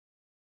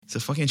So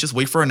fucking just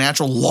wait for a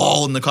natural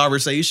lull in the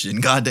conversation.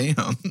 Goddamn.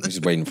 I'm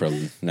just waiting for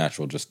a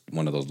natural, just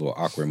one of those little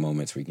awkward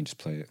moments where you can just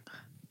play it.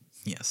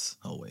 Yes,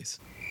 always.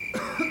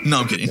 No,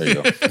 I'm kidding. There you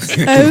go. I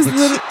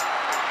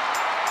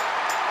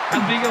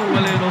think a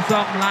little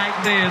something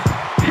like this.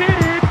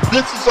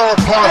 This is our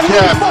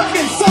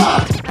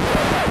podcast.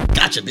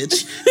 Gotcha,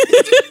 bitch.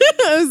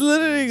 I was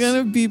literally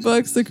gonna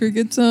beatbox the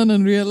cricket sound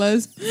and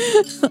realized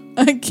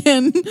I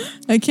can't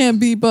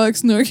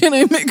beatbox nor can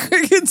I make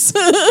cricket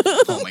sound.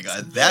 Oh my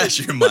god, that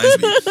actually reminds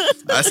me.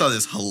 I saw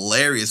this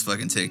hilarious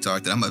fucking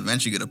TikTok that I'm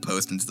eventually gonna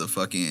post into the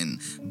fucking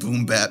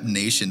Boom Bap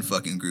Nation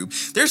fucking group.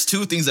 There's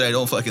two things that I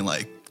don't fucking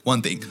like.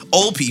 One thing,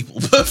 old people,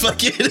 but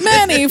fucking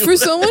Manny, for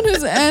someone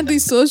who's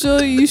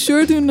antisocial, you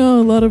sure do know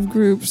a lot of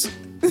groups.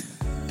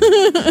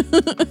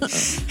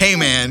 Hey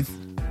man,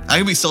 I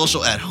can be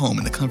social at home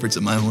in the comforts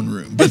of my own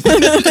room.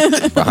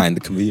 Behind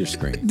the computer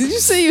screen. Did you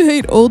say you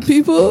hate old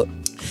people?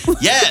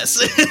 Yes.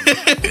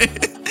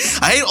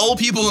 I hate old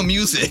people in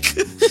music.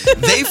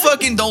 They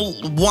fucking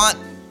don't want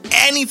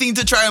anything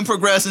to try and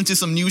progress into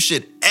some new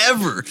shit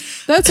ever.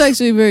 That's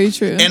actually very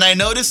true. And I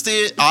noticed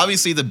it,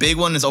 obviously the big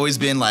one has always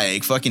been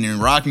like fucking in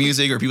rock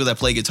music or people that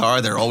play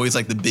guitar. They're always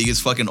like the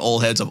biggest fucking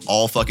old heads of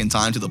all fucking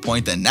time, to the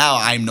point that now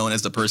I'm known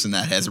as the person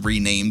that has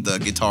renamed the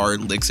Guitar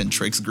Licks and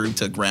Tricks group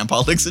to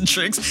Grandpa Licks and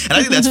Tricks. And I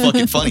think that's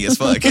fucking funny as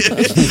fuck.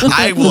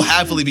 I will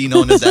happily be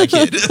known as that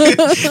kid.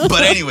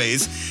 But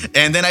anyways,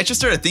 and then I just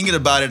started thinking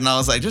about it and I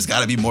was like, there's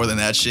gotta be more than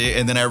that shit.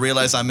 And then I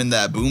realized I'm in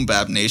that Boom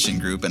Bap Nation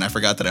group, and I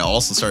forgot that I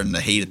also started to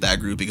hate that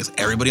group because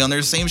everybody on there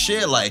is the same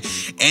shit. Like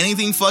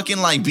anything fucking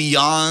like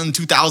beyond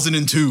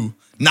 2002.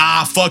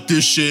 Nah, fuck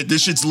this shit.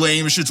 This shit's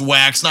lame. This shit's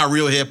whack. It's not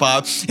real hip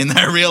hop. And then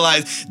I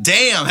realized,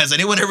 damn, has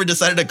anyone ever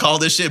decided to call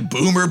this shit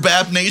Boomer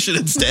Bap Nation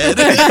instead?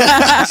 Like,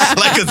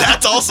 cause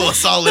that's also a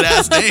solid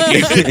ass name.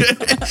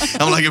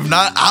 I'm like, if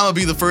not, I'm gonna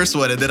be the first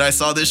one. And then I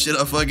saw this shit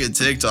on fucking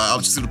TikTok.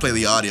 I'm just gonna play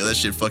the audio. That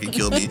shit fucking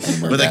killed me.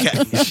 But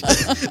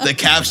the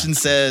caption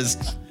says,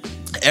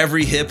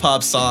 every hip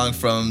hop song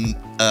from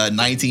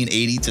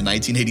 1980 to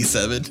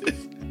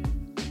 1987.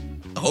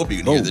 I hope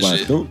you can hear this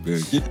shit.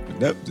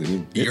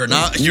 You're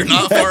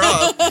not far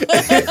off.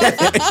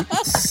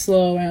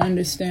 Slow, I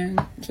understand.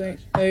 It's like,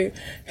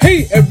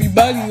 hey,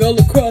 everybody all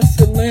across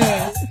the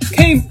land.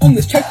 Came on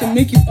this track to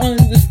make you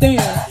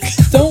understand.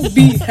 Don't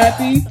be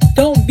happy,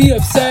 don't be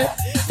upset.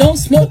 Don't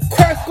smoke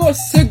crack or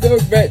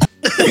cigarette.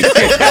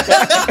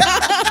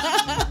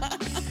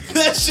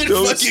 That shit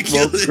Don't fucking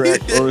smoke killed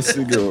crack it. or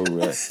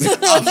cigarette.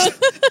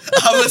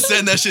 I'm gonna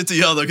send that shit to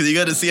y'all though, because you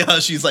gotta see how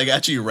she's like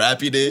actually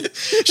rapping it.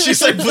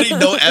 She's like putting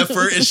no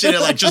effort and shit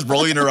and like just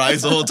rolling her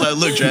eyes the whole time.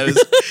 Look, Travis.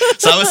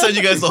 So I'm gonna send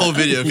you guys the whole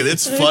video because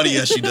it's funny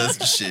as she does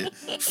the shit.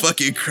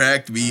 Fucking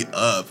cracked me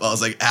up. I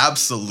was like,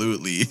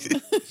 absolutely.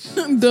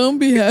 Don't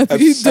be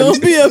happy. Don't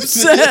be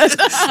upset.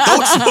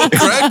 Don't smoke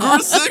crack or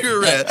a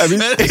cigarette.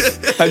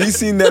 Have you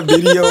seen that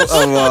video of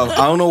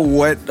I don't know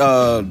what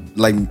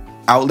like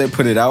outlet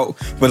put it out,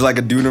 but it's like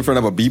a dude in front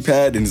of a beat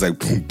pad and he's like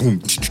boom boom,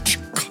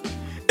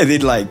 and then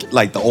like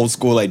the old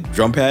school like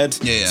drum pads.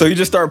 Yeah. So you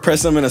just start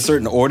pressing them in a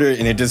certain order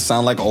and it just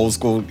sound like an old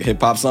school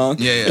hip hop song.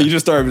 Yeah. And you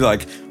just start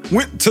like,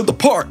 went to the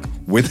park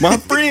with my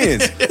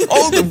friends.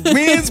 All the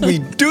wins, we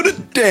do the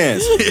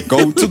dance.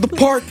 Go to the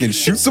park and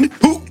shoot some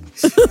hoop.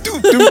 That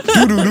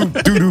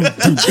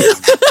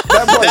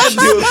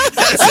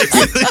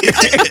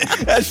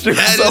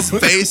is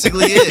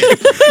basically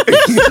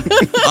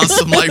it. On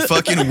some like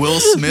fucking Will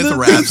Smith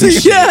raps and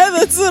shit. Yeah,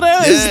 that's what I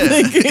was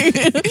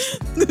thinking.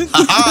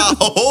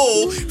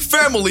 Oh,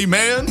 family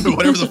man.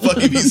 Whatever the fuck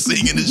he be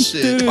singing and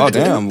shit. Oh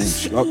damn!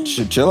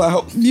 Chill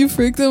out. You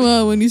freaked him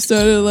out when you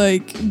started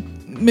like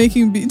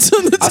making beats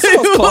on the I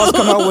table. saw Claus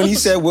come out when he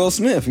said Will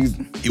Smith.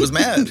 He was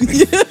mad.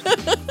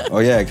 Oh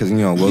yeah, because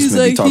Will He's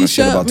Smith like, be talking he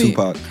shit shot about me.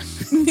 Tupac.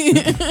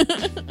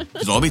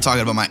 Because I'll be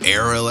talking about my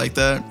era like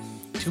that.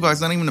 Tupac's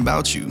not even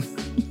about you.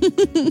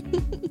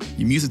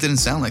 Your music didn't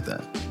sound like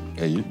that.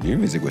 Yeah, your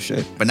music was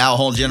shit. But now a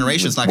whole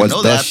generation's not going to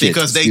know What's that that shit?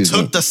 because they Excuse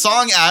took me. the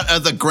song out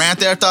of the Grand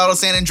Theft Auto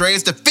San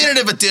Andreas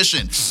Definitive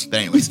Edition. But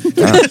anyways,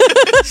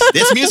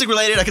 it's music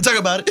related. I can talk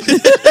about it.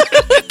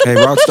 Hey,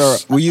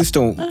 Rockstar, we used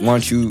to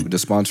want you to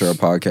sponsor our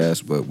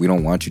podcast, but we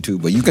don't want you to.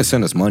 But you can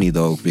send us money,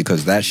 though,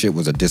 because that shit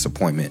was a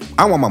disappointment.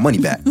 I want my money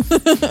back.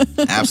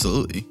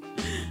 Absolutely.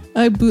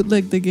 I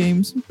bootlegged the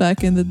games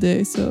back in the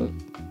day, so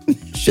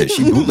Shit,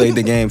 she bootlegged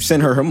the game.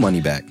 Send her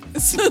money back.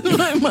 send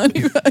my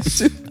money back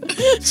to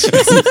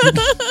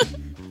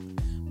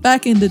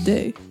back in the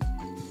day.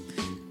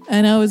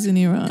 And I was in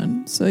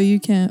Iran, so you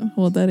can't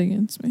hold that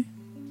against me.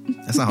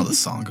 That's not how the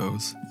song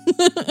goes.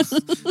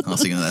 I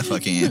was thinking of that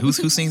fucking... Who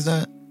sings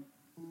that?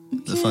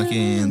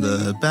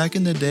 The back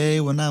in the day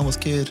when I was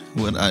kid.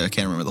 I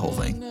can't remember the whole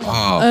thing. Oh,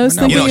 I was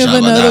when thinking of not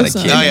another a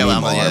song. kid Oh, yeah,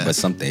 anymore, yeah. but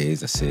some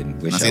days I sit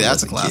and wish Now, see, I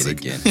that's was a a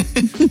classic. kid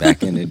again.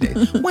 Back in the day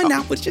when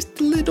I was just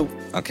a little.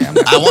 Okay, I'm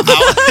not.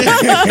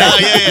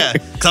 Yeah.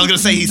 Because I was going to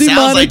say he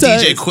sounds like DJ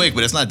Demonetized. Quick,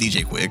 but it's not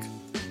DJ Quick.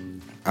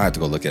 I have to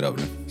go look it up.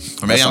 Then.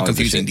 Or maybe I'm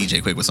confusing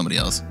DJ Quick with somebody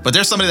else. But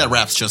there's somebody that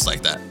raps just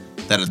like that.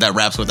 That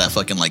raps with that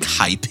fucking like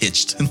high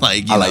pitched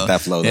like. I like that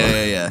flow, though.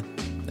 Yeah.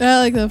 I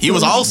like that. He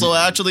was flavor. also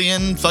actually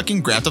in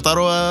fucking Grand Theft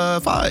Auto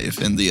 5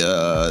 in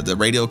the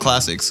Radio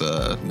Classics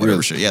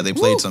whatever shit. Yeah, they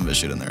played some of his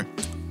shit in there.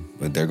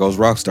 But there goes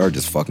Rockstar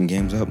just fucking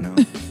games up now.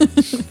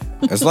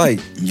 It's like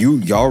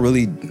y'all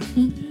really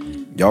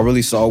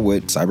saw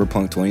what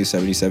Cyberpunk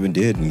 2077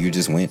 did, and you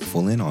just went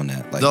full in on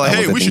that. They're like, that was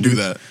hey, the we thing should do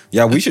that.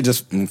 Yeah, we should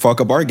just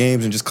fuck up our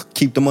games and just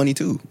keep the money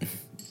too.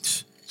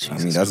 I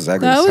mean, that's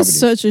exactly That what was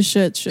such a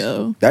shit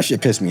show. That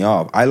shit pissed me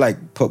off. I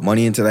like put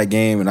money into that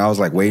game and I was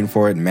like waiting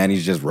for it, and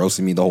Manny's just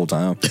roasting me the whole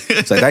time.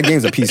 It's like, that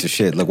game's a piece of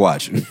shit. Look,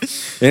 watch.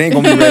 It ain't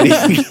gonna be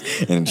ready.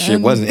 And shit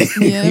wasn't.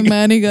 Yeah,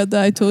 Manny got the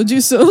I told you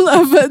so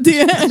laugh at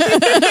the end.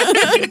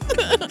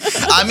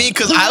 I mean,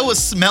 because I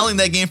was smelling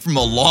that game from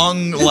a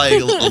long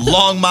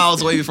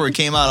miles away before it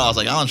came out. I was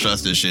like, I don't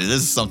trust this shit.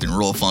 This is something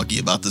real funky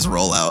about this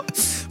rollout.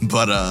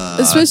 But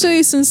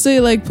especially since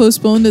they like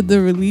postponed the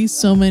release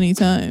so many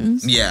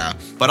times. yeah.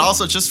 But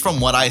also, just from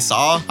what I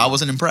saw, I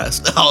wasn't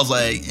impressed. I was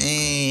like,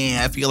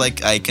 I feel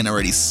like I can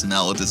already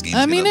smell what this game.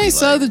 I mean, I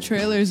saw the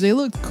trailers. They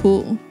looked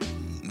cool.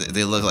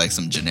 They look like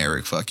some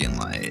generic fucking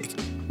like.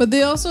 But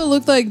they also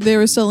looked like they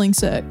were selling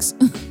sex.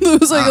 There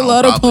was like a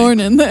lot probably. of porn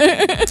in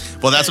there.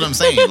 Well, that's what I'm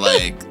saying.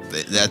 Like,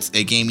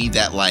 it gave me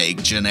that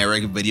like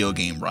generic video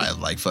game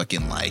vibe, like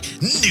fucking like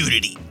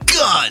nudity,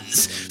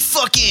 guns,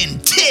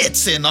 fucking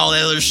tits, and all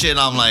that other shit.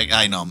 I'm like,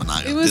 I know I'm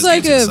not. It was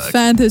like a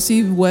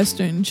fantasy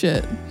western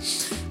shit.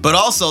 But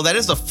also, that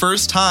is the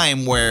first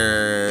time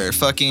where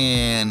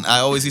fucking I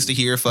always used to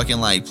hear fucking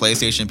like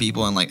PlayStation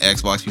people and like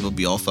Xbox people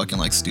be all fucking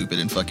like stupid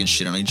and fucking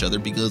shit on each other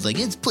because like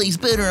it plays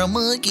better on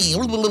my game,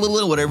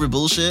 whatever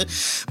bullshit.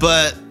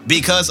 But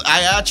because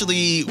I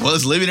actually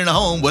was living in a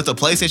home with a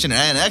PlayStation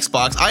and an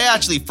Xbox, I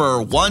actually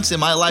for once in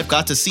my life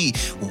got to see,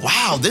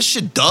 wow, this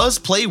shit does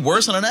play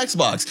worse on an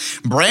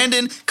Xbox.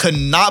 Brandon could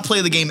not play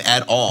the game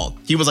at all.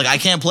 He was like, I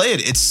can't play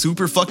it. It's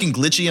super fucking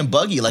glitchy and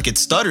buggy. Like it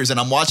stutters, and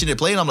I'm watching it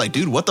play and I'm like,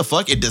 dude, what the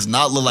fuck? It does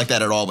not look like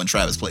that at all when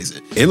Travis plays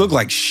it. It looked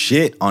like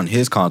shit on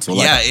his console.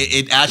 Yeah,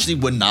 it actually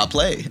would not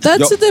play.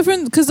 That's a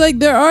different, because like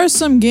there are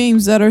some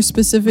games that are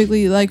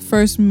specifically like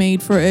first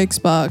made for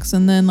Xbox,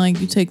 and then like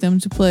you take them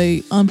to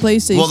play on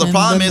PlayStation. Well, the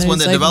problem is when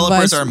the like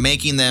developers are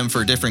making them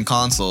for different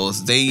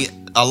consoles, a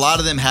lot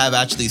of them have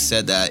actually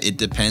said that it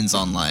depends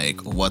on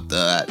like what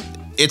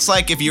it's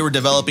like if you were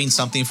developing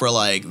something for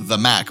like the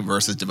Mac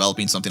versus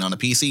developing something on a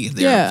PC.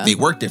 They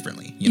work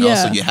differently, you know.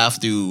 Yeah. So you have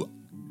to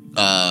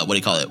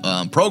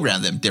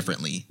program them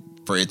differently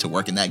for it to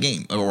work in that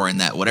game or in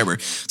that whatever.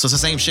 So it's the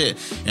same shit.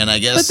 And I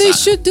guess But they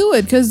should do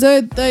it because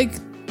they're like,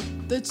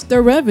 it's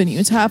their revenue.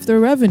 It's half their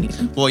revenue.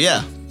 Well,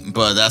 yeah.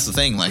 But that's the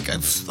thing, like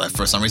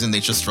for some reason they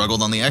just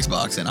struggled on the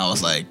Xbox, and I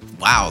was like,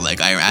 wow,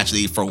 like I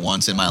actually for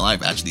once in my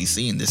life actually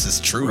seen this is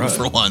true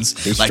for once.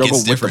 They like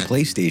struggled it's with the different.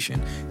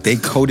 PlayStation. They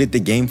coded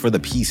the game for the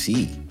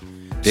PC.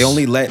 They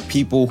only let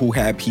people who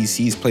had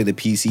PCs play the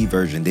PC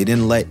version. They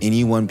didn't let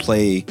anyone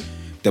play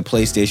the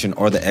PlayStation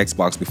or the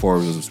Xbox before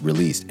it was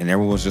released. And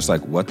everyone was just like,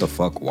 what the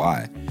fuck,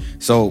 why?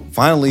 So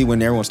finally, when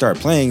everyone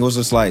started playing, it was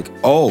just like,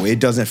 oh, it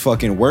doesn't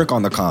fucking work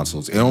on the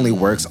consoles. It only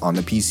works on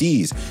the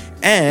PCs.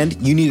 And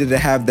you needed to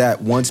have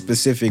that one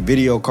specific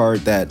video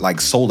card that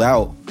like sold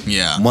out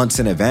months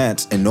in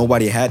advance, and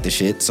nobody had the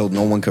shit, so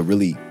no one could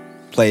really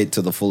play it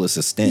to the fullest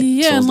extent.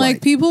 Yeah, so and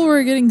like people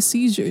were getting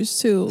seizures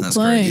too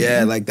playing. crazy.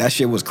 Yeah, like that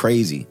shit was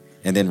crazy.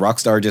 And then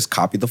Rockstar just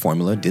copied the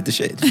formula, did the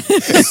shit.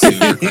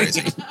 Super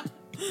crazy.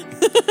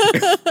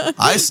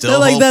 I still They're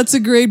like, hope, that's a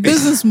great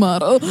business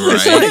model.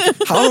 right?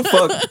 How the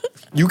fuck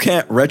you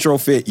can't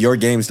retrofit your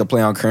games to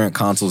play on current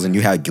consoles and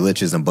you have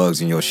glitches and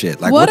bugs in your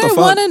shit? Like, what the I fuck?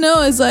 want to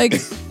know is like,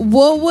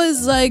 what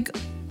was like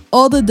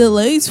all the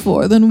delays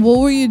for? Then what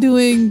were you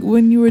doing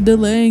when you were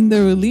delaying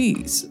the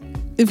release?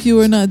 If you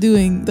were not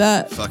doing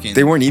that, Fucking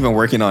They weren't even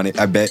working on it,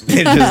 I bet.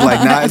 They're just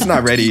like, nah, it's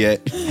not ready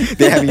yet.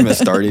 They haven't even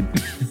started.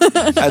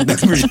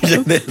 That's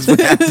what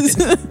happened.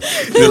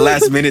 The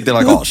last minute, they're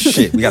like, oh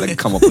shit, we gotta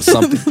come up with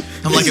something.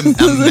 I'm like I'm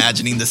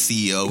imagining the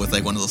CEO with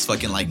like one of those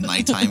fucking like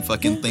nighttime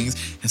fucking things,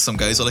 and some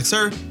guys are like,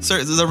 sir,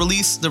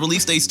 the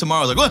release date's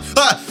tomorrow. Like, what?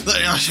 Push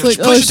like, it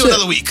oh, to shit.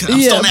 another week. I'm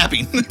still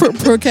napping.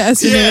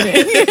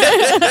 procrastinating.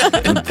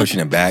 And pushing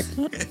it back.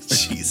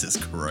 Jesus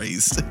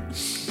Christ.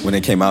 When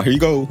it came out, here you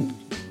go.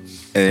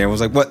 And everyone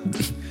was like, what?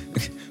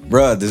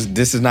 Bruh,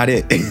 this is not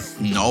it.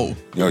 No.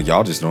 Yo,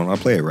 y'all just don't know how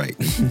to play it right.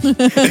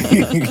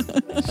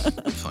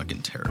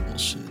 Fucking terrible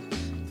shit.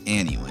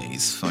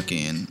 Anyways,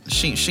 fucking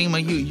Shima,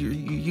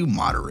 you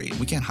moderate.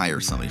 We can't hire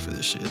somebody for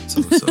this shit.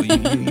 So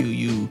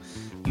you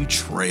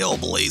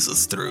trailblaze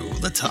us through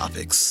the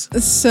topics.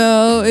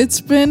 So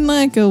it's been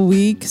like a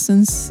week,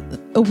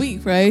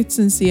 right?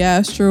 Since the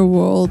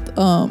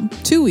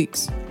Astroworld. 2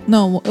 weeks.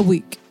 No, a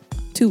week.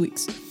 2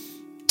 weeks.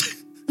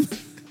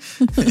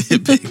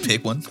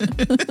 pick one.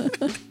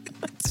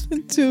 It's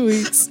been 2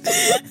 weeks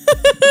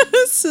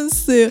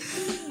since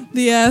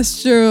the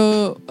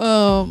Astro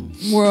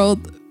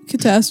World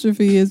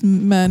catastrophe, as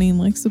Manning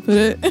likes to put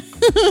it.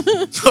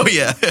 Oh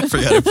yeah, I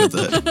forgot to put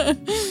that.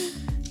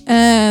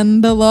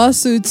 And the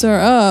lawsuits are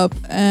up,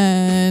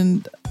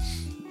 and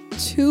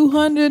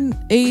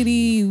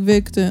 280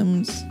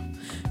 victims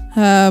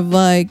have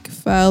like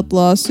filed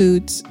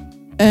lawsuits,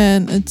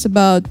 and it's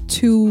about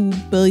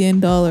 $2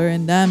 billion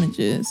in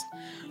damages.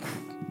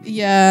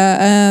 Yeah,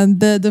 and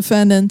the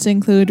defendants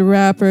include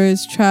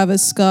rappers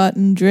Travis Scott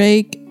and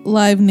Drake,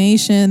 Live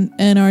Nation,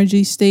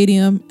 NRG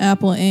Stadium,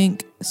 Apple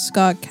Inc.,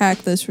 Scott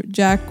Cactus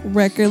Jack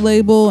record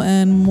label,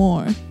 and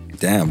more.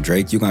 Damn,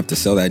 Drake, you gonna have to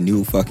sell that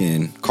new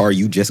fucking car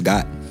you just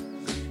got.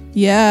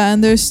 Yeah,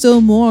 and there's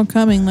still more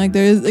coming. Like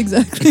there's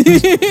exactly,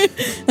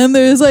 and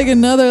there's like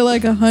another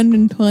like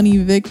 120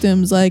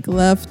 victims like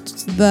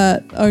left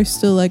that are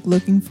still like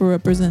looking for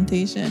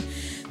representation.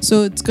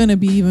 So it's gonna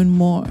be even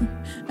more.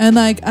 And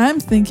like I'm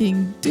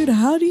thinking, dude,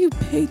 how do you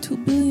pay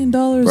 $2 billion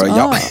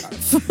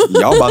off?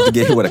 Y'all about to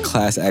get hit with a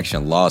class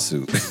action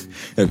lawsuit.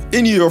 If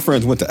any of your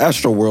friends went to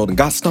Astroworld and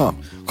got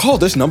stomped, call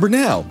this number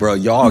now, bro.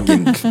 Y'all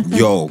getting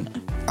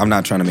I'm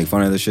not trying to make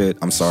fun of this shit.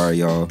 I'm sorry,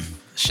 y'all.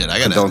 Shit, I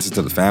got condolences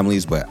to the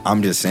families, but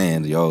I'm just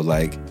saying,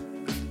 like,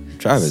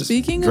 Travis,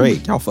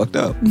 Drake, y'all fucked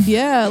up.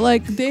 Yeah,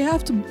 like they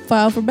have to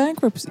file for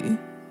bankruptcy.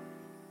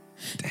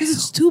 Because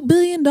it's $2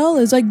 billion.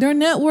 Like their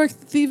net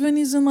worth even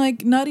isn't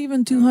like not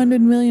even $200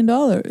 million.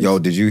 Yo,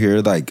 did you hear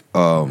like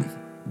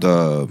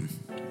the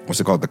what's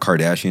it called? The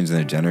Kardashians and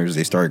the Jenners,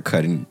 they started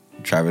cutting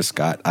Travis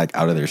Scott like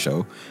out of their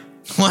show.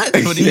 What?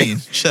 What do you mean?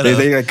 Shut up.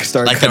 They like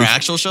started like cutting, their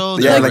actual show?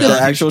 Yeah, like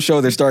their actual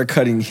show. They started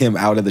cutting him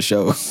out of the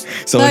show.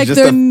 So like it's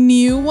just their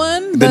new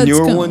one? The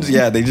newer ones,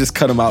 yeah, they just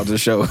cut him out of the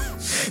show.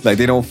 Like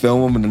they don't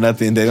film him or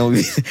nothing. They don't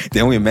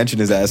even mention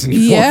his ass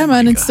anymore. Yeah,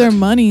 man, it's their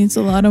money. It's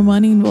a lot of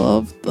money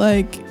involved.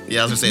 Like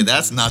yeah, I was gonna say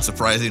that's not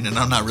surprising, and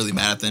I'm not really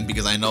mad at them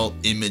because I know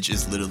image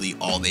is literally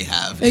all they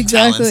have.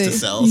 Exactly. Talents to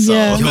sell. So.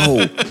 Yeah.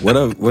 Yo, what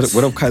if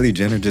Kylie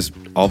Jenner just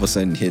all of a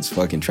sudden hits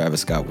fucking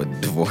Travis Scott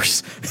with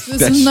divorce?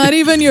 This is not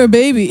even your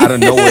baby. Out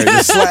of nowhere,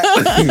 just slap.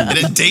 And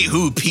then date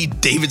who?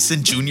 Pete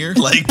Davidson Jr.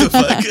 Like the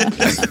fuck.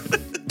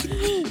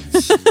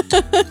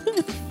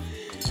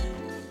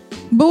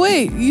 But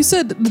wait, you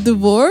said the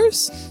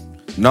divorce?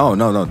 No.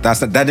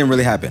 That didn't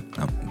really happen.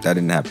 No, that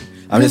didn't happen.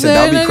 I'm just saying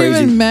They're that'd be not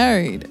crazy. even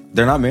married.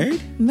 They're not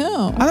married?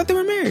 No. I thought they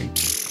were married.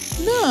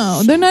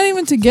 No, they're not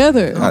even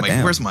together. Oh,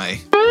 damn. where's my?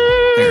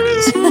 There it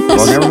is.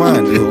 Well, never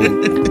mind.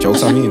 Yo,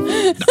 joke's on me.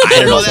 I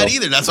didn't know that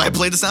either. That's why I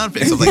played the sound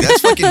effects. I was like, that's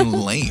fucking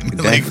lame.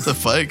 Like, what the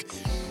fuck?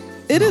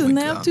 It doesn't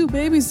have two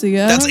babies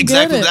together. That's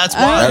exactly that's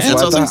why.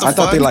 I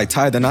thought they like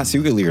tied the knot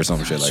secretly or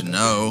some shit like that.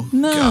 No,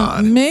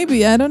 God.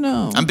 Maybe, I don't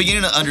know. I'm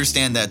beginning to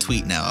understand that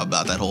tweet now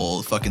about that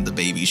whole fucking the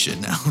baby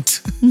shit now.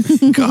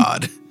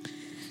 God.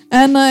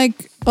 And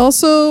like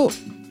also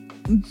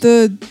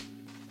the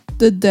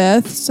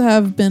deaths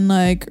have been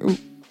like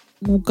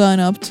gone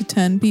up to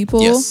 10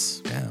 people.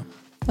 Yes. Yeah.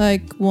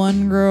 Like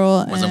one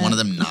girl was it one of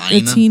them 9?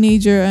 A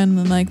teenager and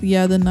then like the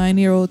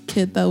 9-year-old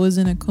kid that was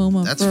in a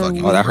coma. That's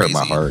fucking crazy. That hurt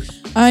my heart.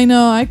 I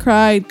know, I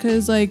cried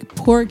because like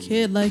poor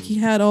kid, like he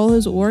had all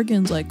his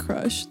organs like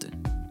crushed.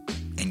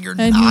 And you're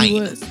 9. He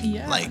was,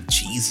 yeah. Like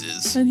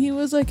Jesus. And he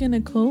was like in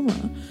a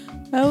coma.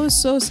 That was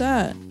so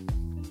sad.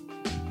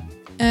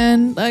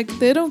 And like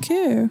they don't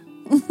care.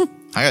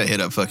 I gotta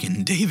hit up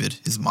fucking David.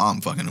 His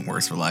mom fucking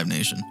works for Live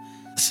Nation.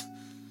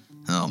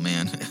 Oh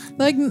man.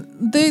 Like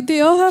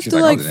they all have to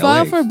like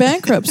file for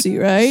bankruptcy,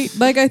 right?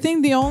 Like I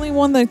think the only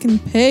one that can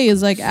pay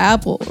is like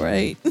Apple,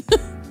 right?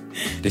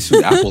 They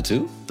sued Apple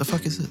too? The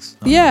fuck is this?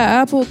 Oh. Yeah,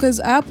 Apple,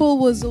 because Apple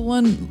was the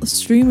one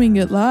streaming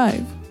it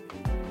live.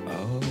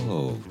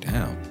 Oh,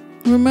 damn.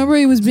 Remember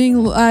he was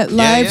being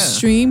live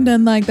streamed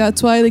and like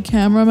that's why the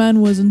cameraman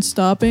wasn't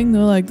stopping.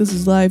 They're like, this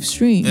is live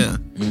stream. Yeah.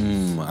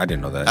 I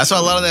didn't know that. That's why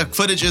a lot of that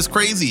footage is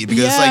crazy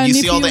because like you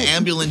see all the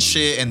ambulance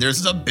shit and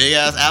there's a big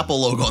ass Apple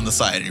logo on the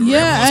side. And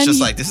everyone's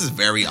just like, this is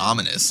very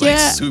ominous. Like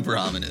super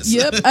ominous.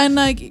 Yep. And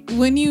like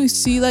when you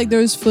see like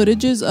there's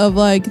footages of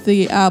like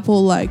the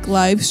Apple like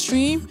live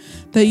stream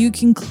that you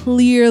can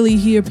clearly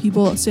hear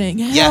people saying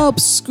help,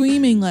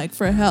 screaming like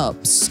for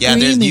help,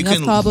 screaming you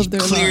can top of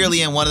their clearly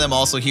lungs. And one of them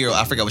also hear,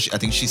 I forgot what I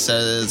think she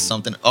says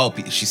something. I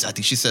think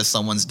she says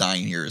someone's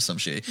dying here or some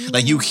shit.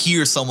 Like you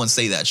hear someone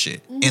say that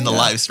shit in the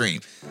live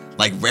stream,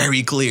 like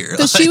very clear.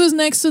 Because she was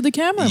next to the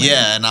camera.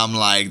 Yeah, and I'm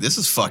like, this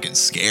is fucking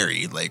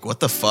scary. Like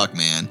what the fuck,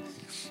 man.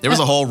 There was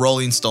a whole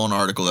Rolling Stone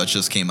article that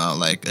just came out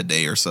like a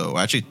day or so,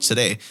 actually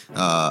today,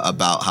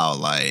 about how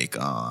like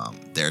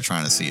they're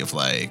trying to see if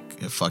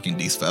fucking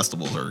these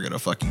festivals are gonna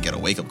fucking get a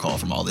wake up call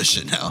from all this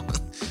shit now.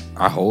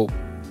 I hope,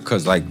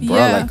 cause like bro,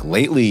 like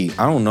lately,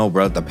 I don't know,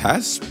 bro. The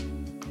past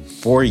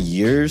 4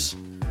 years,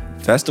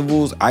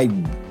 festivals, I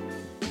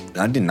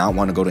did not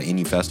want to go to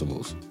any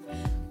festivals.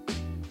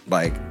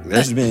 Like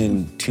there's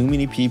been too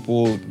many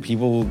people.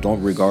 People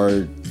don't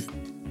regard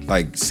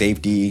like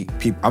safety.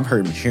 I'm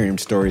hearing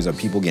stories of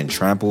people getting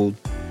trampled,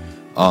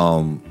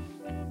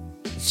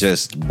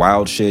 just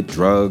wild shit,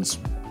 drugs.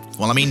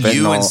 Well, I mean, fentanyl,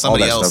 you and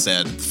somebody else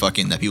stuff. said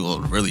fucking that people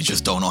really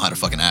just don't know how to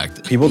fucking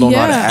act. People don't know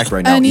how to act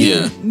right now. And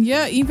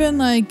even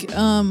like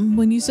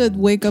when you said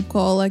wake up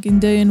call, like in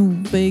Day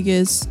in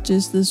Vegas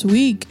just this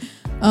week,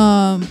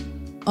 on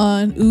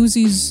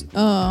Uzi's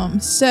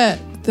set,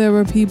 there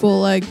were people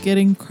like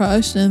getting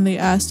crushed and they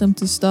asked him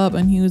to stop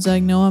and he was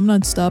like, no, I'm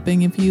not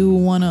stopping. If you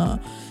want to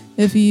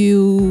if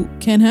you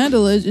can't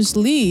handle it, just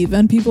leave.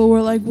 And people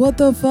were like, what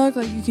the fuck?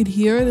 Like, you could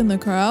hear it in the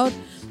crowd.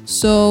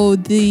 So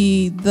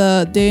the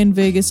day in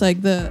Vegas,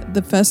 like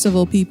the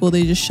festival people,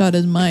 they just shut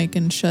his mic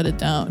and shut it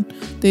down.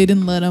 They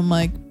didn't let him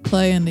like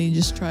play, and they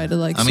just try to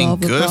like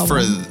solve the problem. Good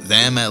for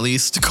them at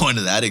least going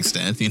to that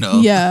extent, you know?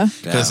 Yeah.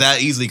 Because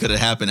that easily could have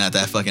happened at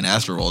that fucking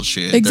Astroworld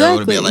shit. Exactly. They would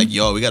have been like,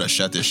 yo, we got to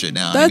shut this shit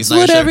down. That's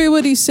what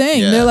everybody's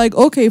saying. Yeah. They're like,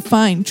 okay,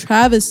 fine.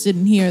 Travis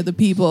didn't hear the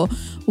people.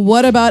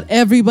 What about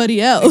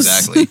everybody else?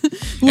 Exactly.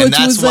 Which and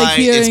that's was why like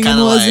hearing it's kind and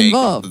of was like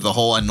involved. the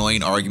whole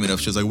annoying argument of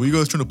just like, what are you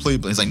guys trying to play?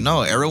 But it's like,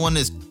 no, everyone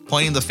is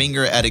pointing the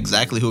finger at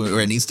exactly who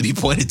it needs to be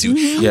pointed to.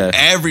 Yeah.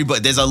 Everybody,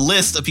 there's a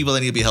list of people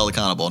that need to be held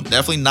accountable.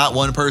 Definitely not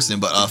one person,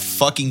 but a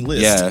fucking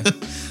list. Yeah.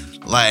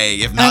 Like,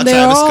 if not And they're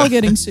Travis all Scott.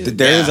 getting sued.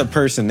 There is a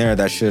person there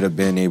that should have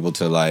been able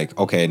to like,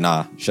 okay,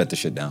 nah, shut the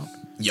shit down.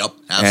 Yep,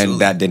 absolutely.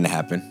 And that didn't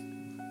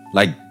happen.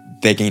 Like,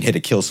 they can hit a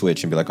kill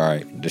switch and be like, all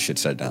right, this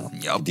shit's shut down.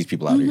 Yep. Get these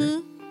people out of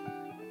here.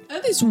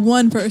 At least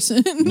one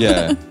person.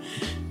 Yeah.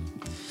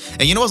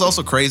 And you know what's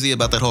also crazy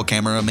about that whole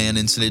cameraman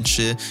incident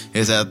shit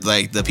is that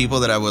like the people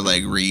that I would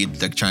like read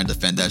like trying to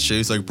defend that shit,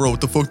 it's like, bro, what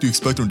the fuck do you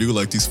expect them to do?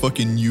 Like these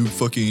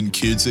fucking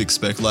kids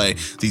expect like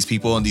these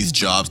people on these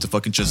jobs to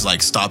fucking just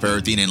like stop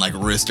everything and like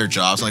risk their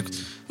jobs. Like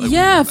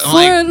Yeah, I'm for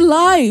like,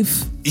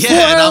 life. yeah, For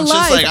and a I'm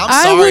just like, life.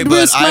 I'm sorry, I would but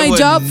risk I my would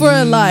job for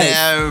a life.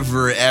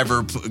 never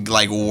ever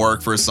like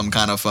work for some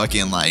kind of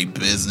fucking like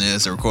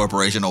business or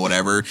corporation or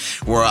whatever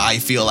where I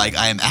feel like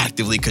I am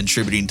actively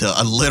contributing to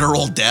a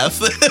literal death.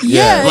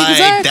 Yeah, like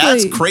exactly.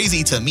 that's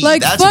crazy to me.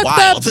 Like, That's fuck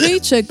wild. that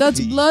paycheck. That's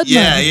blood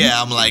Yeah, money.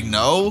 yeah. I'm like,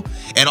 no.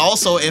 And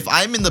also, if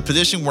I'm in the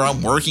position where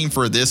I'm working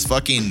for this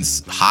fucking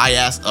high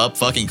ass up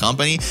fucking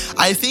company,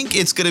 I think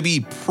it's gonna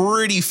be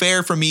pretty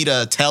fair for me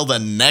to tell the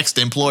next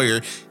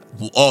employer,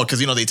 oh, because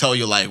you know they tell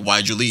you like,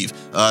 why'd you leave?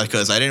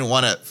 Because I didn't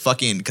want to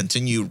fucking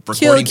continue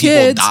recording people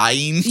kids.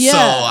 dying. Yeah. So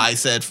I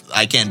said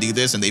I can't do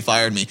this, and they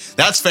fired me.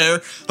 That's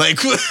fair.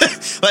 Like,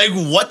 like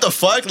what the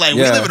fuck? Like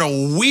we Yeah. live in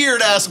a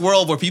weird ass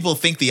world where people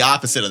think the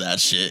opposite of that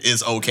shit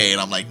is okay, and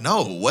I'm like,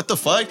 no, what the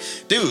fuck,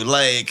 dude?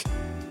 Like.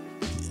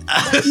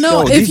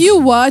 No, No, if these- you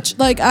watch,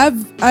 like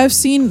I've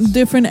seen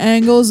different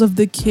angles of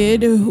the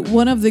kid.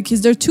 One of the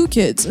kids, there are two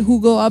kids who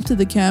go up to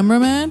the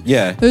cameraman.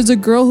 Yeah. There's a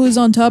girl who's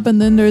on top,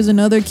 and then there's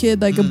another kid,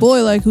 like a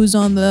boy, like who's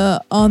on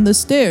the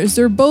stairs.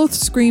 They're both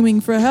screaming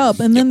for help,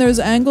 and then there's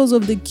angles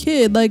of the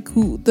kid, like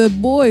the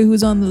boy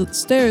who's on the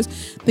stairs.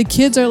 The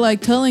kids are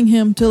like telling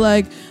him to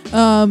like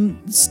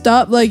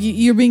stop, like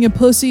you're being a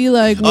pussy,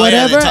 like Oh,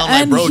 yeah, they whatever. tell him,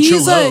 like, And bro, he's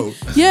chill like,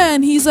 out. yeah,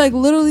 and he's like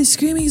literally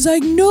screaming. He's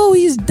like, no,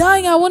 he's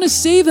dying. I want to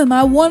save him.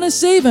 I want to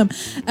save him.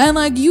 And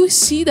like you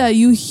see that,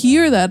 you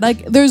hear that.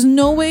 Like there's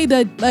no way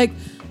that like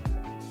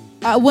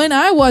when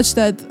I watch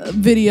that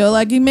video,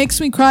 like it makes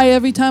me cry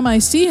every time I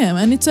see him.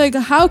 And it's like,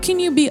 how can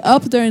you be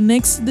up there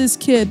next to this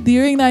kid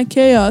during that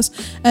chaos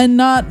and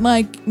not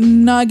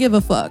give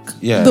a fuck?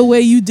 Yeah. The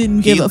way you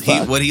didn't give a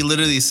fuck. What he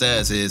literally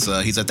says is,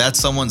 he's like, that's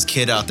someone's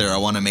kid out there. I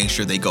want to make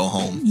sure they go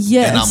home.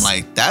 Yes. And I'm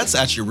like, that's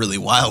actually really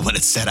wild when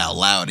it's said out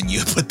loud and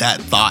you put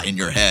that thought in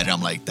your head.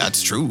 I'm like,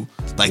 that's true.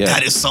 Like, Yeah.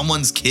 that is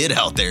someone's kid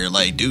out there.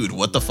 Like, dude,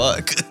 what the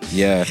fuck?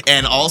 Yeah.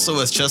 And also,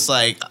 it's just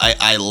like,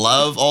 I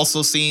love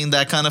also seeing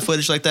that kind of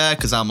footage like that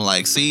because I'm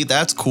like, see,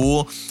 that's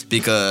cool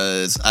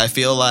because I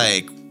feel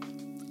like,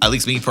 at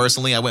least me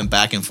personally, I went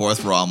back and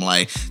forth where I'm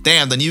like,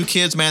 damn, the new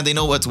kids, man, they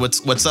know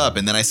what's up.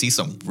 And then I see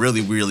some really,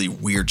 really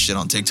weird shit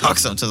on TikTok.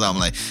 Sometimes I'm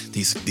like,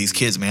 these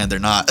kids, man, they're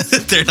not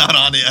they're not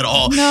on it at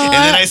all. No, and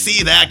then I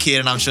see that kid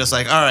and I'm just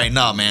like, all right,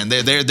 no, man,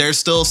 there's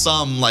still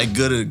some like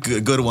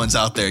good ones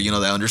out there, you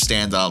know, that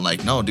understand that. I'm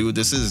like, no, dude,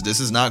 this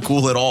is not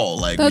cool at all.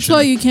 Like That's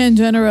why you can't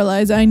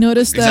generalize. I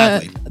noticed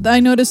that. Exactly.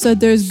 I noticed that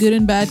there's good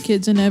and bad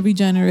kids in every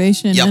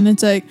generation, Yep. and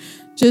it's like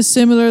just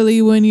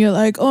similarly when you're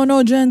like, oh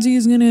no, Gen Z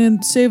is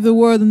gonna save the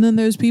world, and then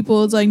there's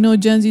people. It's like, no,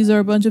 Gen Zs are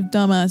a bunch of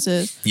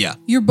dumbasses. Yeah.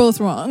 You're both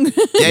wrong.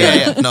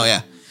 Yeah. No,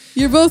 yeah.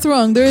 You're both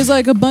wrong. There is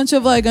like a bunch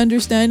of like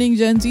understanding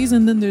Gen Zs,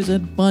 and then there's a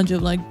bunch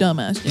of like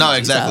dumbass Gen No, Zs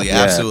exactly. out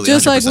there. Absolutely.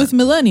 Just like 100%. with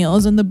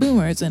millennials and the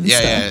boomers and Yeah,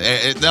 stuff.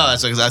 yeah. No,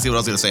 that's exactly what I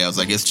was gonna say. I was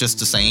like, it's just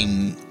the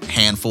same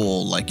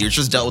handful. Like you're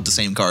just dealt with the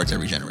same cards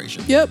every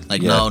generation. Yep.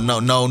 Like Yeah.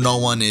 no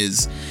one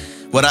is.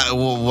 What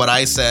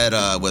I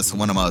said with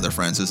one of my other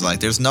friends is like,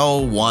 there's no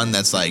one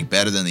that's like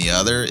better than the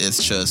other.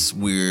 It's just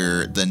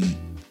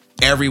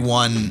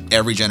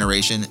every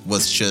generation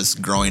was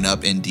just growing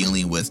up and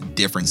dealing with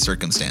different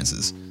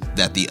circumstances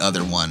that the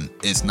other one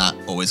is not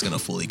always gonna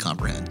fully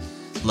comprehend.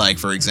 Like,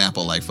 for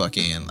example, like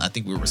fucking, I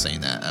think we were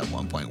saying that at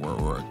one point where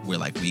we're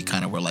like, we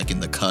kind of were like in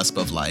the cusp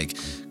of like,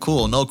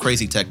 cool, no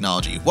crazy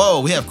technology.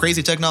 Whoa, we have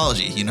crazy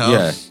technology, you know?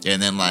 Yeah. And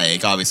then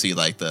like, obviously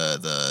like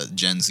the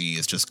Gen Z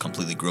is just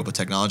completely grew up with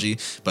technology.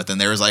 But then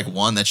there was like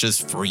one that's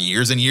just for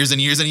years and years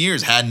and years and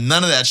years had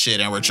none of that shit.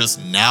 And we're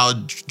just now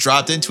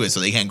dropped into it so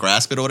they can't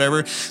grasp it or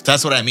whatever.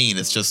 That's what I mean.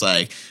 It's just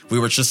like, we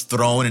were just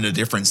thrown in a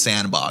different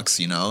sandbox,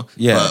 you know?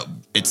 Yeah. But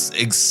it's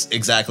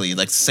exactly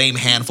like the same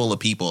handful of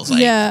people. It's like,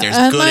 Yeah, there's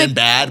and good like, and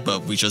bad had,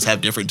 but we just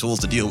have different tools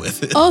to deal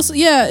with it. Also,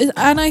 yeah,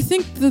 and I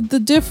think the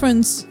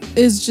difference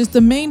is just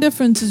the main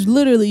difference is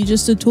literally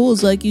just the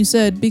tools, like you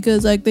said,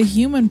 because like the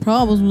human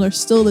problems are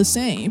still the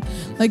same.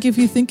 Like if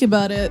you think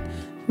about it,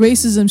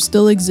 racism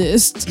still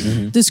exists,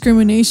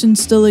 discrimination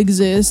still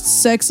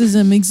exists,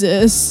 sexism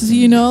exists,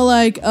 you know,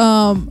 like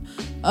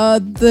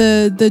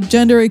the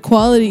gender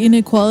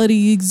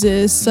inequality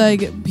exists,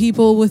 like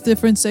people with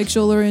different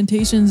sexual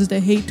orientations, the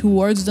hate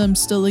towards them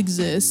still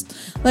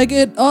exists, like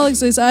it all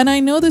exists. And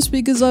I know this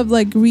because of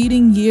like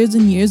reading years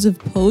and years of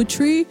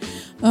poetry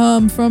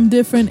from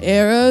different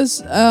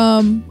eras.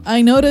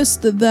 I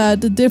noticed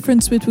that the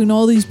difference between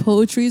all these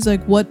poetries,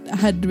 like what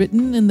had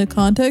written in the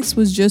context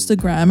was just the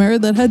grammar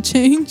that had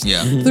changed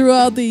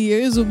throughout the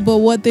years, but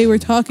what they were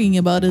talking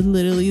about is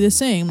literally the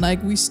same.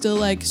 Like we still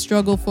like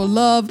struggle for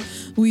love,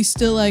 we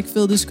still like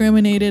feel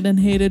discriminated and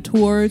hated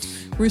towards,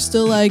 we're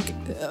still like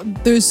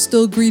there's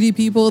still greedy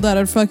people that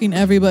are fucking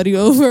everybody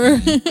over.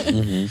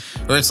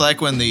 Or it's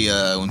like when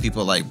when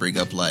people like bring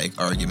up like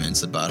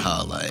arguments about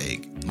how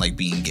like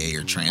being gay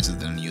or trans is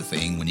the new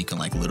thing, when you can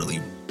like literally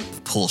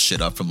pull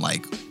shit up from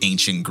like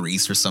ancient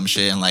Greece or some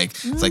shit, and like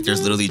it's like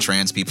there's literally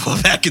trans people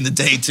back in the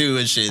day too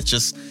and shit. It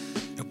just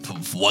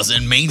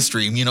wasn't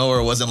mainstream, you know,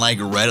 or wasn't like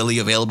readily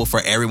available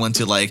for everyone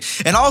to like.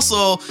 And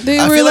also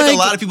I feel like a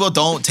lot of people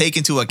don't take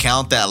into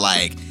account that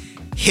like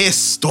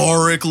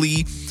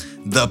historically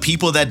the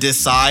people that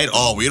decide,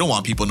 oh, we don't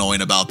want people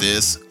knowing about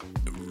this,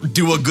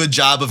 do a good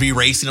job of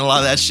erasing a lot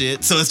of that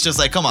shit. So it's just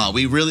like, come on,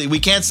 we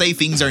can't say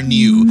things are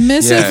new.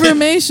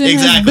 Misinformation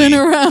has been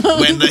around.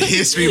 When the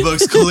history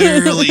books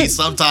clearly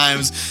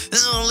sometimes,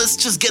 let's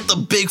just get the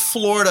big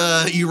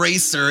Florida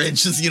eraser and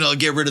just, you know,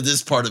 get rid of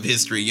this part of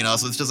history, you know?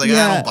 So it's just like,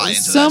 I don't buy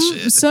into that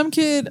shit. Some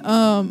kid,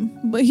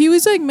 but he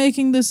was like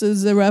making this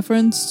as a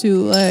reference to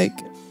like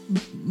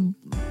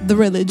the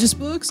religious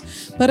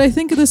books, but I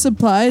think this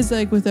applies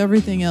like with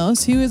everything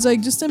else. He was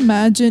like, just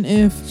imagine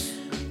if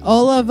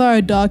all of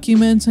our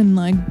documents and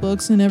like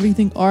books and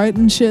everything, art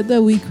and shit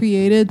that we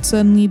created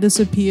suddenly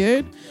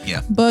disappeared.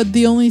 Yeah. But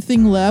the only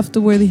thing left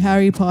were the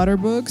Harry Potter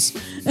books.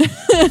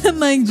 And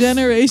like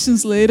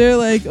generations later,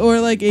 like, or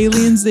like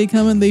aliens, they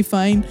come and they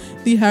find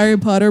the Harry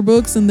Potter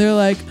books and they're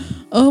like,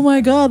 oh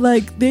my God,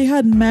 like they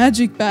had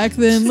magic back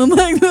then. And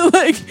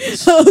like,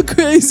 how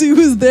crazy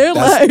was their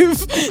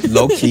life?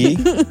 Low key,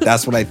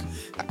 that's what I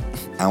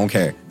don't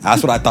care.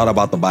 That's what I thought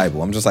about the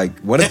Bible. I'm just like,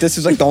 what if this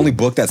is like the only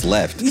book that's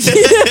left? And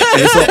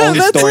it's the only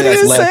story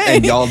that's left,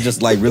 and y'all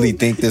just like really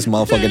think this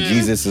motherfucker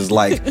Jesus is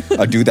like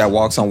a dude that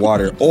walks on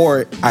water?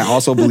 Or I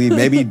also believe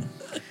maybe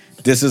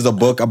this is a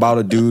book about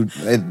a dude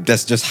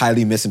that's just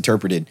highly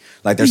misinterpreted.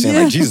 Like they're saying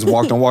like Jesus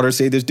walked on water to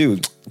save this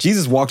dude.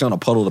 Jesus walked on a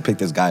puddle to pick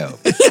this guy up.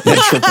 Then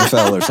tripped and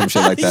fell or some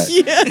shit like that.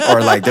 Yeah.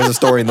 Or like there's a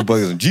story in the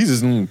book that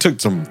Jesus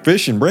took some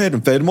fish and bread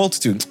and fed a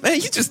multitude. Man,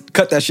 you just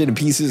cut that shit in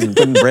pieces and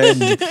put in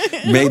bread and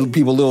made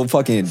people little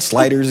fucking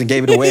sliders and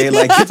gave it away.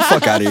 Like, get the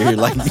fuck out of here.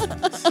 Like,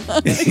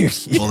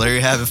 well, there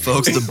you have it,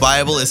 folks. The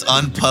Bible is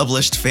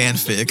unpublished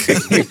fanfic.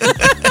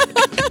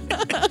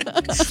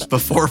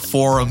 Before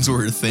forums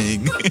were a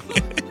thing.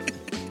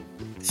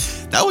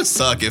 That would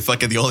suck if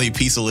fucking the only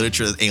piece of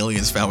literature that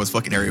aliens found was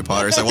fucking Harry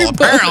Potter. It's like, well,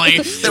 apparently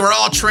they were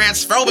all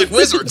transphobic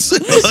wizards.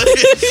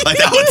 Like,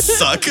 that would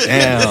suck.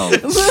 Damn.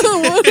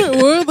 What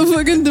are the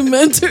fucking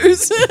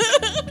Dementors?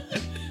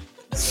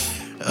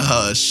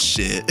 Oh,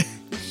 shit.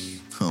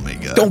 Oh, my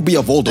God. Don't be a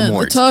And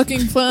Voldemort. the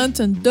talking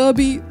plant and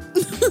Dubby.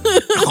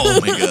 Oh,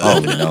 my God. Oh,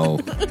 no.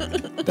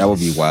 That would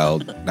be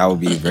wild. That would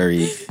be a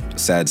very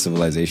sad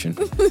civilization.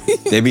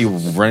 They'd be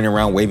running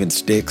around waving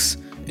sticks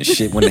and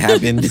shit when it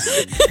happened.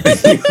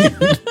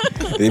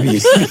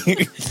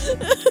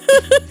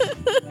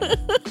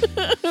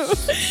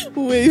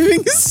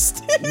 Waving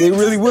stick. They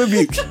really would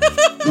be.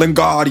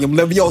 Wingardium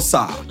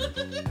Leviosa.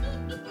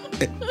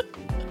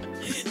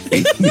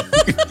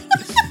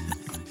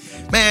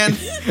 Man,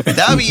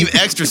 that would be even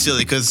extra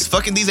silly because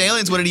fucking these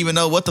aliens wouldn't even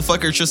know what the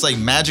fuck are just like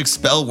magic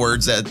spell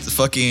words that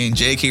fucking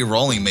J.K.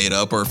 Rowling made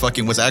up or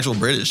fucking was actual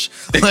British.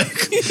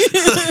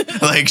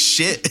 Like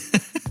shit.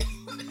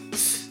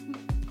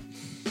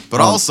 But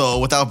also,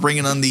 without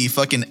bringing on the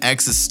fucking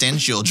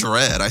existential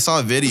dread, I saw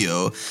a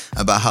video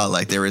about how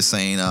like they were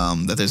saying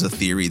that there's a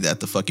theory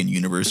that the fucking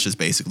universe just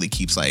basically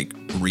keeps like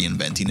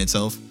reinventing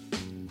itself,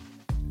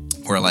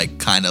 or like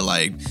kind of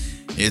like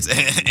it's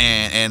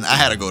and I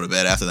had to go to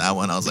bed after that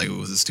one. I was like,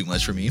 was this too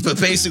much for me? But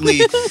basically,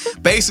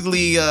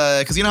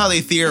 because you know how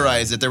they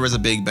theorize that there was a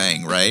Big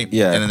Bang, right?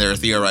 Yeah. And then they're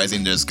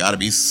theorizing there's got to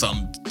be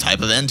some type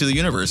of end to the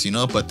universe, you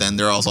know? But then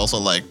they're also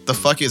like, the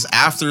fuck is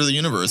after the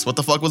universe? What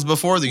the fuck was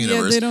before the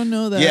universe? Yeah, they don't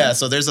know that. Yeah,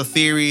 so there's a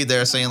theory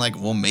they're saying like,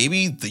 well,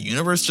 maybe the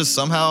universe just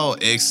somehow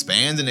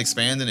expands and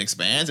expands and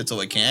expands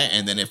until it can't,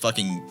 and then it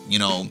fucking, you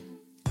know,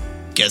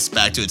 gets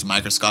back to its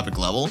microscopic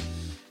level.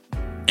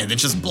 And then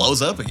just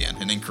blows up again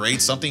and then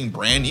creates something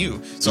brand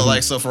new. So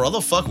like, so for all the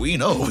fuck we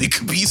know, it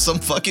could be some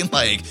fucking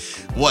like,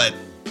 what,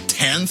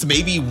 10th,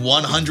 maybe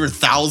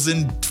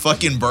 100,000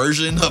 fucking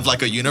version of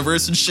like a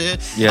universe and shit.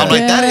 Yeah. I'm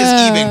like, that is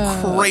Yeah.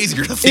 even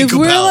crazier to think If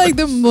we're about. like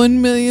the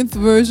 1 millionth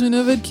version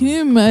of it, can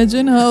you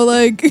imagine how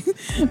like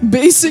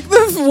basic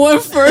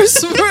the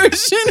first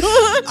version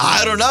was?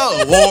 I don't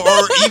know,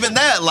 or even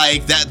that,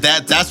 like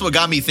that's what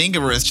got me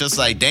thinking. Where it's just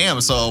like,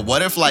 damn. So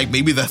what if like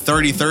maybe the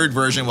 33rd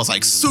version was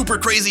like super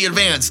crazy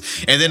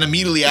advanced, and then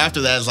immediately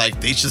after that is like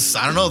they just,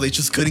 I don't know, they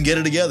just couldn't get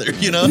it together,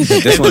 you know?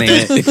 This one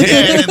ain't it.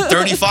 Yeah, and then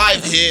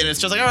 35 hit, and it's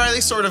just like, all right, they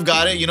sort of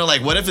got it, you know?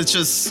 Like, what if it's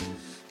just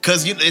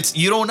because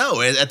you don't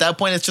know at that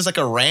point? It's just like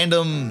a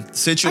random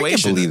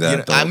situation. believe that, you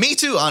know? though. Me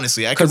too,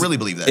 honestly. I could really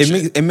believe that.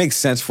 It makes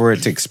sense for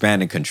it to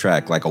expand and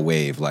contract like a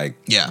wave, like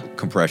Yeah.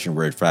 compression,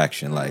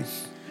 refraction. Like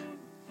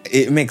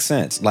it makes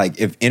sense. Like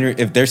if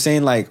they're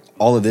saying like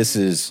all of this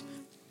is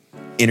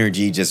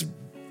energy just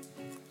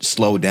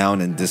slowed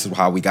down, and this is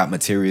how we got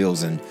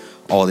materials and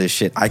all this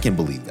shit, I can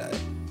believe that.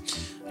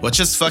 What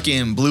just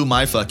fucking blew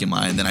my fucking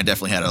mind, then I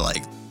definitely had to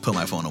like put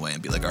my phone away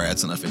and be like, all right,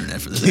 that's enough internet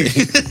for the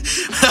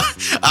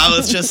day. I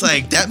was just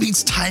like, that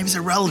means time's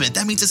irrelevant.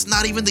 That means it's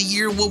not even the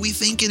year what we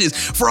think it is.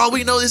 For all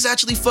we know, it's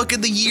actually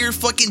fucking the year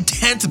fucking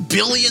 10th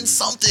billion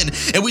something.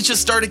 And we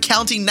just started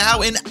counting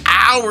now in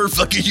our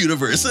fucking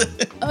universe.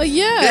 Oh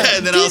yeah. Yeah,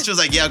 and then I was just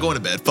like, yeah, going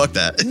to bed. Fuck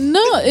that.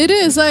 No, it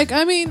is like,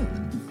 I mean,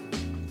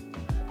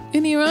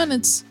 in Iran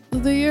it's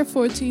the year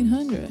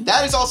 1400.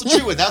 That is also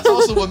true, and that's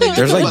also what made me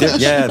There's think like about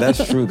that yeah, that's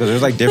true, because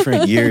there's like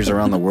different years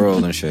around the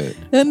world and shit.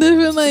 And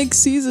different like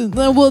seasons.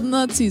 Well,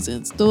 not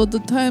seasons. The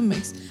time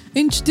mix.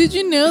 Did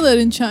you know that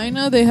in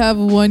China they have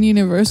one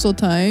universal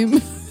time?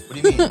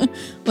 What do you mean?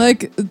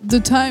 Like the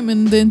time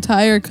in the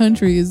entire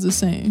country is the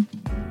same.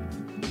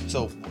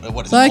 So,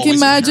 what is Like it?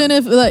 imagine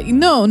if like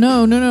no.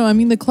 I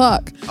mean the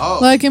clock. Oh.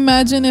 Like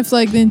imagine if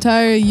like the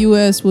entire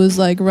U.S. was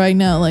like right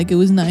now, like it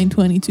was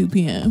 9:22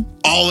 p.m.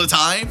 all the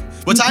time?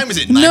 What time is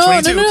it? No,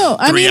 9:22. no.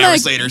 I 3 mean,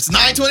 hours like- later, it's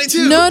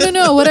 9:22.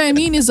 No. What I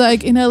mean is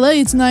like in LA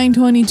it's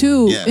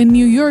 9:22. Yeah. In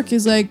New York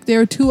is like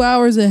they're 2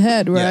 hours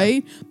ahead,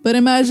 right? But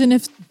imagine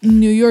if in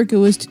New York it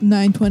was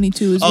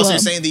 9:22 as Oh, well. so you're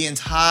saying the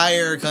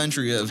entire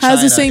country of Has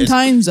China the same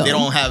time zone. They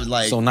don't have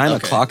like So 9 okay.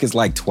 o'clock is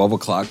like 12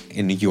 o'clock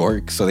in New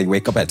York, so they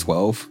wake up at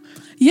 12.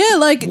 Yeah,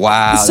 like Wow,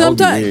 that would be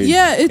sometimes weird.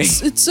 yeah,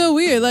 it's so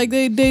weird. Like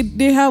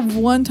they have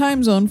one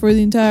time zone for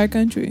the entire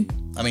country.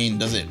 I mean,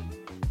 does it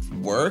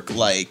work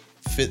like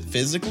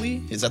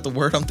physically? Is that the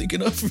word I'm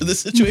thinking of for this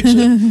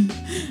situation?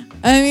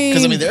 I mean,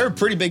 Because I mean, they're a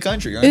pretty big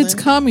country, aren't it's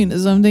they?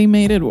 communism. They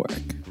made it work.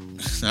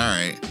 All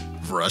right,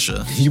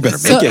 Russia. You better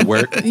make it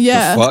work.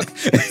 Yeah. The fuck?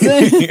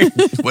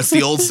 What's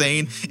the old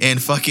saying? In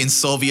fucking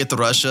Soviet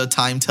Russia,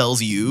 time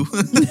tells you.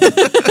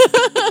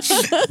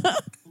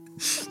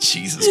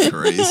 Jesus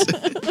Christ.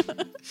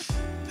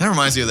 That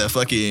reminds me of that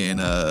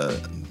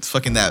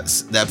fucking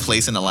that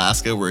place in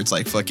Alaska where it's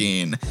like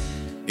fucking,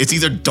 it's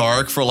either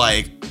dark for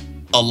like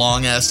a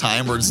long ass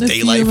time or it's A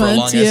daylight few for a long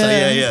months, ass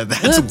time. Yeah,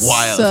 that's That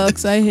wild.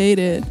 Sucks. I hate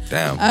it.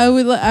 Damn.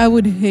 I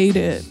would hate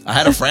it. I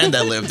had a friend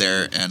that lived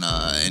there,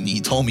 and he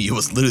told me it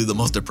was literally the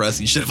most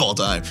depressing shit of all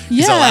time.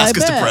 He's Yeah, like, I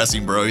Alaska's bet.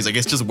 depressing, bro. He's like,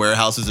 it's just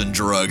warehouses and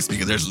drugs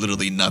because there's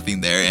literally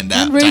nothing there. And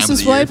that And time of racist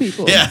the year, white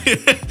people. Yeah,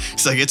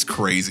 it's like it's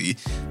crazy.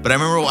 But I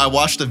remember I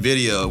watched a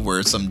video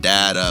where some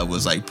dad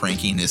was like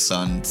pranking his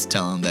son,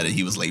 telling him that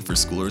he was late for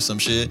school or some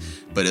shit.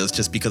 But it was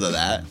just because of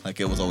that. Like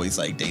it was always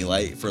like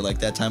daylight for like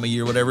that time of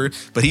year or whatever.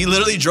 But he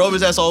literally drove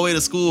his ass all the way to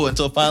school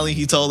until finally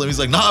he told him, he's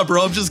like, nah,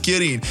 bro, I'm just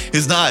kidding.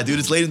 It's not, dude.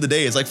 It's late in the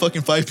day. It's like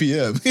fucking 5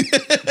 p.m.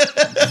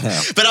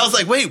 But I was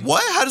like, wait,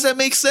 what? How does that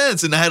make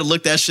sense? And I had to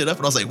look that shit up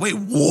and I was like, wait,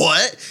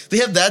 what? They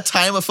have that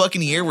time of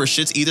fucking year where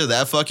shit's either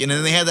that fucking, and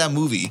then they had that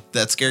movie,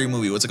 that scary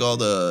movie. What's it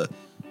called?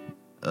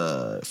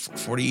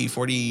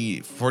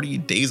 40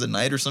 Days a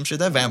Night or some shit.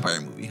 That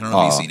vampire movie. I don't know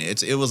if you've seen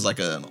it. It was like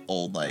an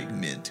old like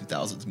mid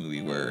 2000s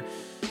movie where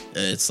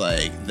it's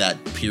like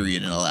that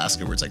period in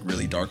Alaska where it's like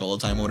really dark all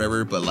the time or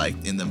whatever. But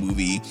like in the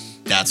movie,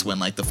 that's when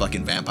like the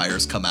fucking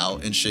vampires come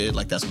out and shit.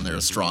 Like that's when they're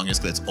the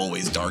strongest because it's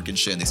always dark and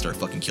shit and they start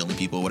fucking killing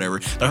people or whatever.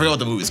 But I forgot what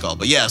the movie's called.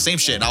 But yeah, same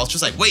shit. And I was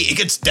just like, wait, it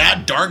gets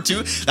that dark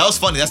too? That was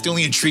funny. That's the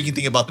only intriguing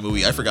thing about the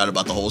movie. I forgot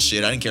about the whole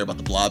shit. I didn't care about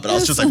the plot, but I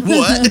was just like,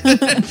 what?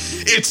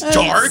 It's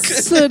dark?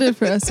 So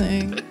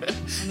depressing.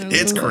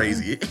 It's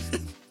crazy.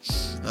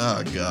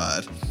 Oh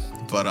god.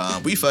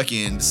 But we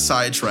fucking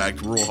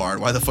sidetracked real hard.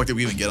 Why the fuck did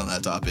we even get on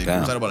that topic?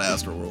 Damn. We're talking about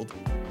Astroworld.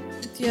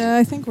 Yeah,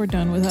 I think we're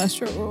done with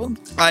Astroworld.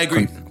 I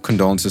agree.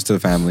 Condolences to the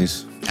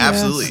families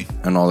Absolutely.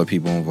 and all the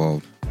people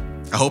involved.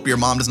 I hope your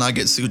mom does not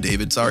get sued,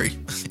 David. Sorry.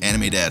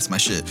 Anime dad's my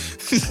shit.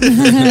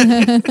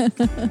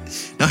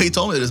 No, he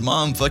told me that his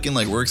mom fucking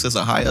like works as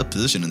a high up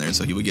position in there,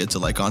 so he would get to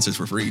like concerts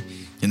for free.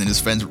 And then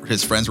his friends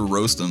would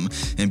roast him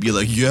and be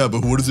like, yeah,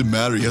 but what does it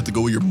matter? You have to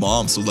go with your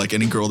mom, so like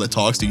any girl that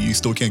talks to you, you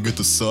still can't get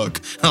to suck.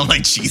 And I'm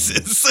like,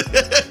 Jesus.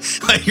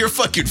 Like your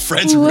fucking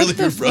friends What really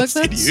the fuck?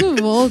 roasted That's you.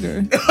 so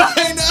vulgar.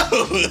 I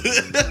know.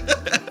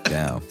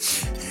 Damn.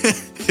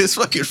 His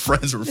fucking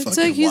friends were It's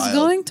fucking like he's wild.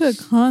 going to a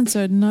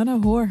concert, not a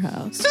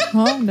whorehouse.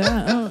 Calm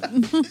down.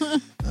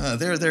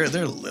 They're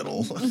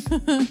little.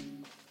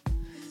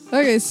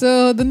 Okay,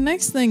 so the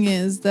next thing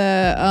is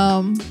that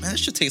Man, that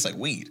shit tastes like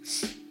weed.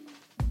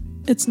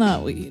 it's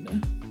not weed.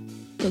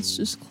 Let's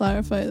just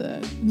clarify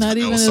that. Not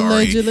even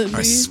sorry. allegedly.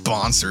 Our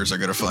sponsors are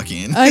gonna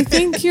fucking. I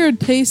think you're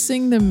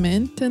tasting the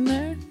mint in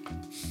there.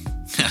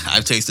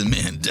 I've tasted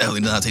mint.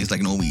 Definitely does not taste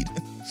like no weed.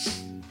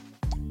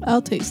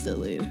 I'll taste it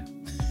later.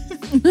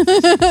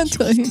 I'll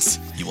tell you.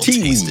 You will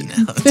taste it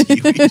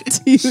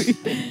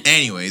now.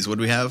 Anyways, what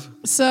do we have?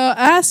 So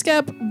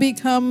ASCAP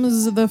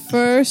becomes the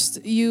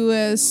first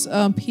U.S.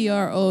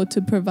 PRO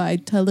to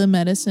provide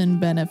telemedicine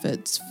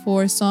benefits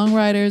for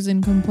songwriters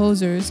and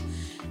composers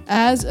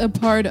as a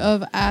part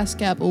of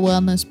ASCAP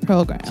wellness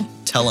program.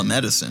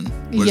 Telemedicine.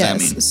 What does that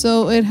mean?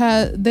 So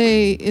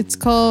it's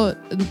called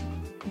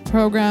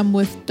Program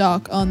with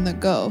Doc on the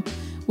Go,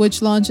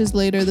 which launches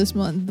later this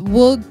month,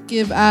 will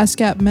give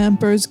ASCAP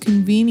members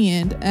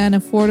convenient and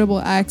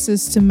affordable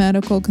access to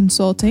medical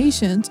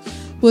consultations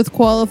with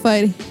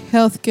qualified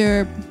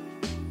healthcare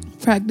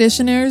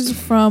practitioners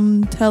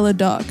from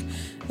Teladoc,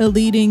 a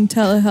leading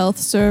telehealth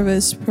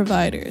service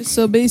provider.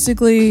 So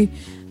basically,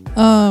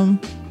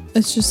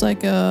 it's just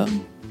like a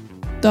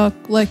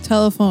like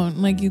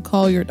telephone, like you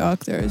call your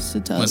doctors to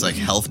tell. It's like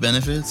health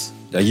benefits.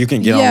 You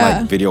can get on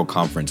like video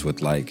conference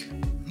with like.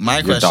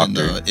 My question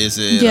though, is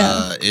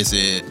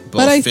it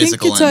both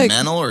physical and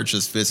mental or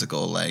just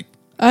physical? Like,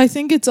 I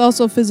think it's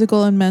also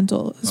physical and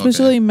mental,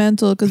 especially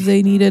mental because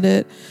they needed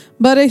it.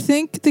 But I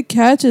think the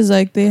catch is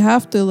like they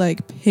have to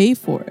like pay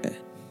for it,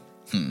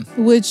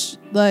 which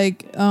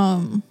like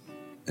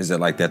is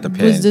it like that to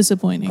pay was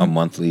disappointing. A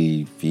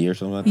monthly fee or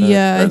something like that?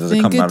 Yeah, or does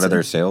it come out of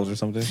their sales or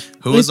something?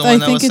 Who was the one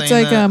that was saying I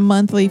think it's like a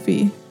monthly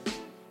fee.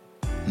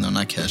 No,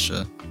 not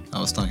Kesha. I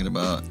was talking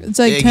about. It's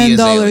like Iggy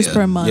 $10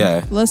 per month.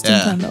 Yeah, less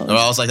than $10.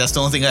 I was like, that's the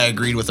only thing I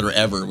agreed with her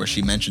ever, where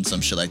she mentioned some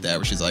shit like that,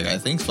 where she's like, I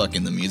think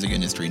fucking the music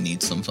industry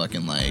needs some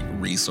fucking like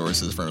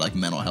resources for like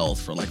mental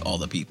health for like all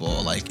the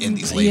people like in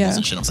these labels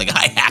and shit. I was like,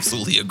 I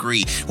absolutely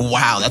agree.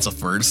 Wow, that's a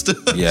first.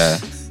 Yeah.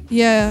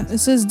 Yeah, it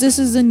says this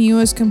is the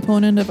newest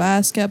component of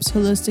ASCAP's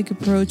holistic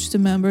approach to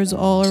members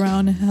all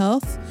around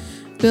health,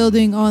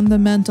 building on the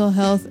mental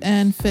health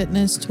and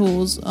fitness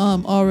tools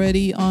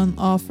already on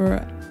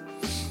offer.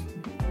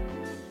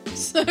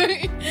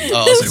 Sorry.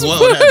 Oh, it's like,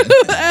 what happened?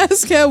 The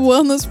ASCAP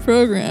wellness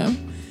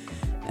program.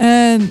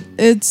 And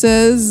it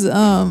says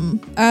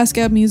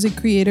ASCAP music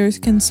creators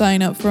can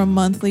sign up for a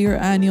monthly or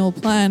annual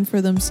plan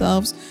for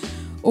themselves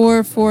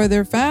or for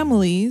their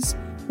families,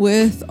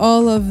 with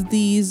all of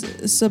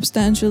these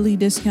substantially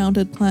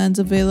discounted plans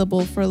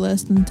available for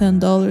less than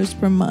 $10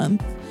 per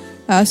month.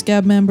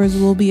 ASCAP members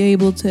will be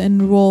able to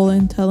enroll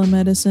in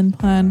telemedicine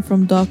plan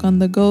from Doc on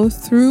the Go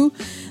through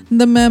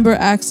the member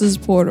access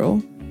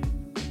portal.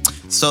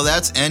 So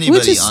that's anybody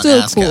Which is on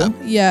still ASCAP.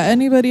 cool. Yeah,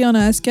 anybody on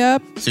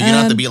ASCAP. So you don't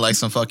have to be like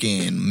some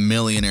fucking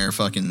millionaire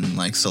fucking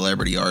like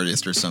celebrity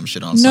artist or some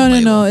shit on some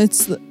label. No,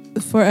 it's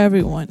for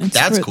everyone.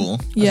 That's cool.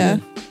 Yeah.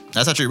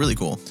 That's actually really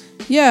cool.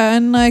 Yeah,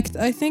 and like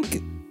I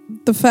think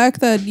the fact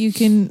that you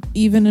can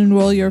even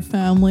enroll your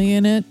family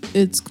in it,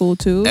 it's cool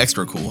too.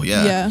 Extra cool,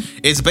 yeah. Yeah.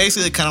 It's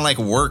basically kind of like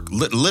work,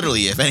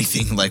 literally, if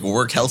anything, like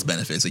work health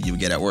benefits that you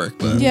would get at work.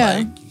 But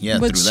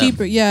but through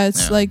cheaper. them. Yeah,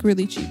 it's like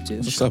really cheap too.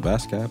 What's up,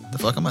 ASCAP? The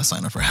fuck am I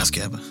signing up for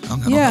ASCAP? I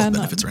don't got no health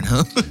benefits right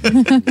now.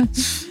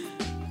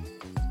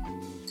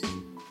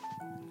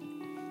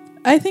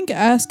 I think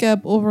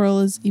ASCAP overall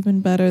is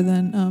even better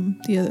than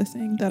the other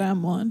thing that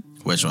I'm on.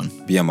 Which one?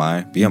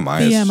 BMI.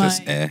 BMI is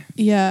just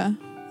Yeah.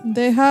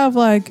 They have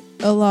like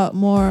a lot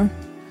more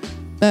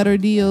better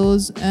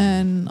deals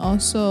and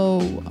also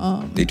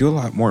they do a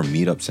lot more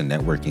meetups and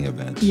networking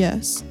events.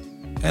 Yes.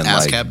 And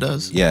ASCAP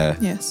does? Yeah.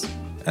 Yes.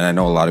 And I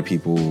know a lot of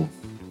people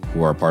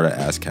who are part of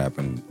ASCAP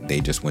and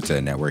they just went to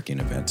the networking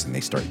events and they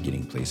start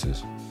getting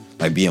places.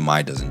 Like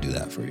BMI doesn't do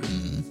that for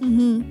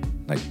you.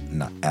 Like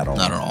not at all.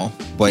 Not at all.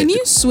 But can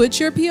you switch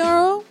your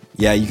PRO?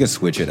 Yeah, you can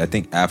switch it. I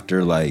think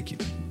after like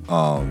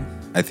all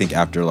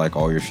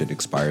your shit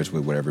expires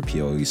with whatever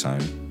PO you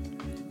sign.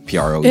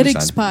 PRO It you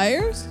sign.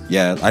 expires?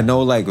 Yeah, I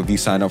know like if you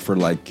sign up for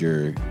like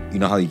your, you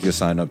know how you can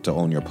sign up to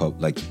own your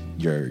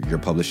your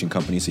publishing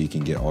company so you can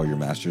get all your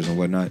masters and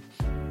whatnot.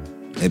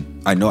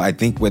 I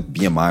think with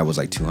BMI was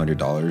like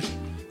 $200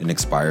 and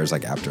expires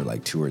like after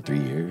like 2 or 3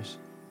 years.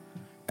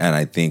 And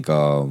I think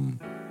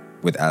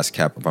with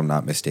ASCAP, if I'm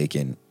not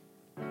mistaken,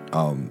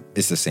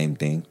 it's the same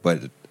thing,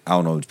 but I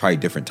don't know, it's probably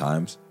different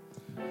times.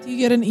 Do you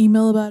get an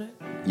email about it?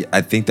 Yeah,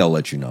 I think they'll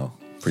let you know.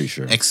 Pretty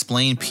sure.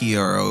 Explain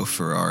PRO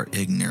for our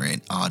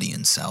ignorant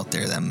audience out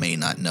there that may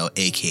not know,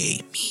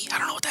 aka me. I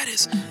don't know what that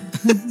is.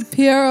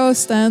 PRO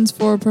stands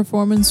for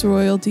Performance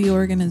Royalty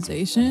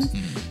Organization,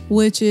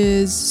 which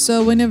is,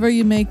 so whenever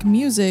you make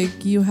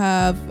music, you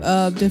have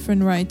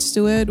different rights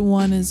to it.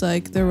 One is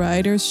like the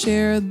writer's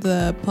share,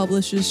 the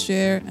publisher's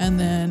share, and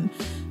then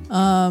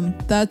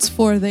that's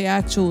for the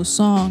actual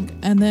song.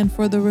 And then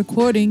for the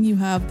recording, you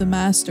have the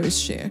master's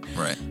share.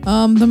 Right.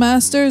 The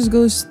master's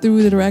goes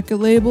through the record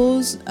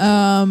labels,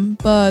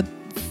 but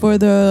for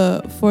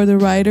the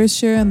writer's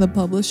share and the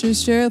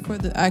publisher's share for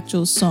the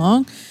actual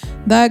song,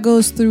 that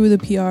goes through the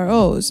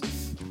PROs.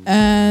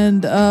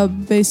 And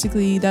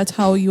basically that's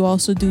how you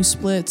also do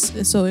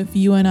splits. So if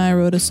you and I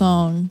wrote a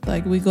song,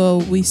 like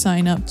we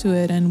sign up to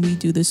it and we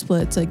do the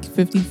splits like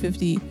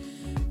 50-50.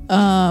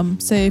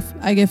 Say if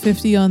I get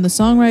 50 on the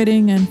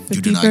songwriting and 50%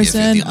 You do not get 50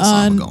 on the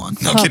song. Go on.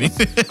 No, I'm kidding.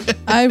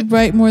 I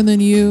write more than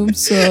you,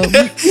 so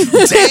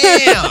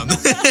Damn.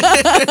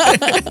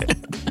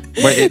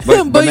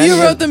 but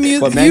you wrote the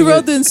music, you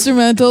wrote the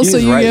instrumental, so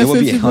you right. get 50. It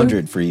would be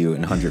 100 for you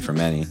and 100 for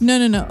Manny.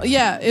 No.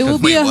 Yeah, it will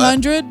be Wait, what?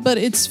 100, but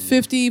it's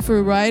 50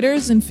 for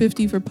writers and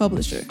 50 for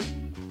publisher.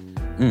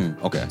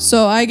 Okay.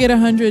 So I get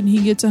 100 and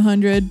he gets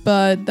 100,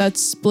 but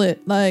that's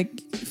split.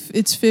 Like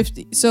it's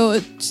 50. So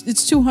it's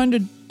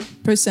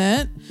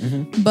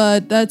 200%,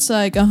 but that's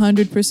like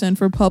 100%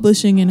 for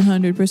publishing and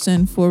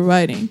 100% for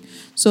writing.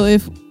 So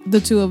if the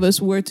two of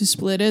us were to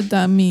split it,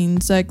 that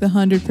means like the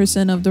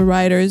 100% of the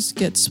writers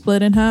get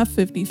split in half,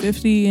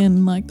 50-50,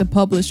 and like the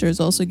publishers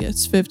also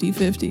gets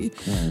 50-50.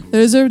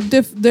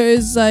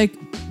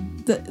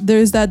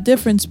 There's that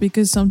difference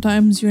because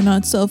sometimes you're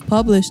not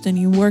self-published and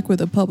you work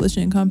with a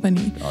publishing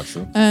company. Oh,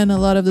 true. And a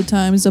lot of the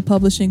times the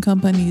publishing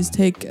companies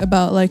take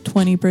about like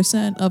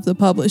 20% of the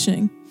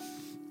publishing.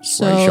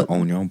 So Right, you should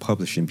own your own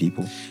publishing,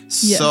 people.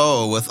 Yeah.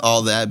 So, with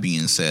all that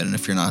being said, and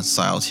if you're not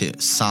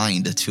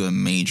signed to a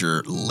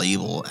major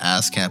label,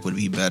 ASCAP would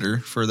be better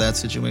for that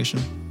situation.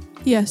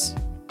 yes,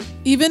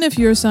 even if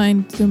you're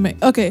signed to make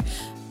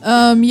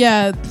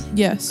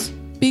yes,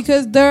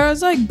 because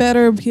there's like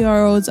better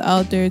PROs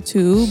out there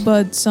too,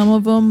 but some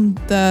of them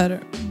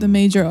that the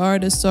major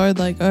artists are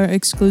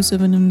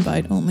exclusive and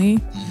invite only.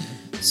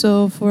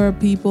 So for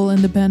people,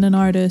 independent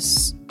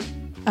artists,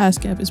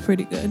 ASCAP is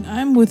pretty good.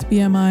 I'm with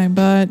BMI,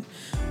 but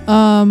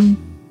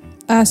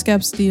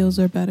ASCAP's deals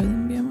are better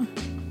than BMI.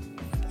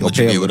 You'll Would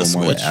you pay be a able to little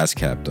more with switch?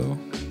 ASCAP though,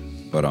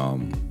 but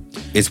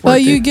it's worth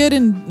But it. you get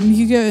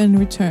in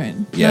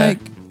return. Yeah. Like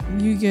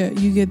you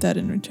get that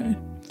in return.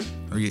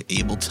 Are you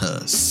able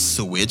to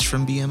switch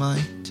from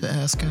BMI to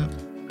ASCAP?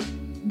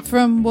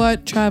 From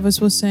what Travis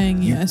was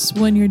saying, yes,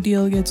 when your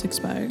deal gets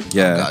expired.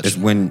 Yeah, Gotcha. it's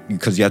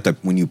because you have to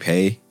when you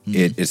pay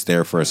it's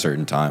there for a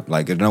certain time.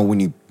 Like when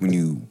you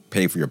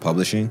pay for your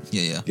publishing,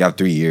 Yeah. you have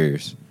 3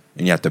 years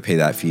and you have to pay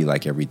that fee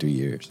like every 3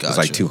 years. It's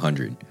like Gotcha.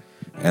 $200,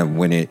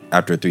 and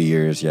after 3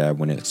 years,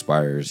 when it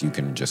expires, you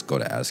can just go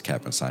to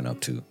ASCAP and sign up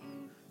too,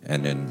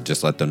 and then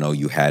just let them know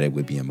you had it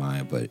with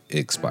BMI, but it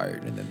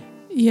expired, and then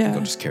Yeah.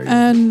 They'll just carry it.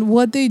 And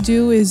what they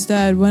do is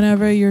that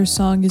whenever your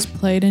song is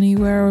played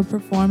anywhere or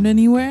performed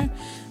anywhere,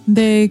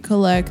 they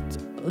collect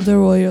the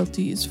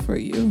royalties for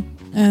you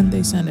and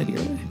they send it your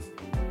way.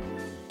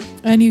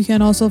 And you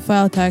can also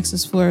file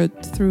taxes for it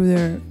through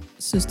their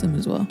system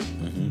as well.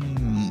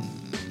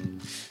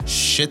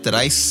 Shit that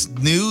I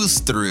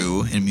snoozed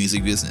through in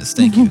music business.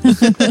 Thank you.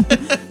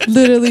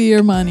 Literally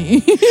your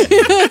money.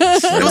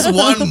 It was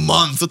 1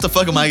 month. What the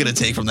fuck am I gonna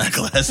take from that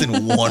class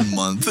in 1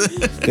 month?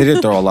 they did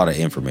throw a lot of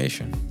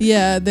information.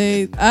 Yeah,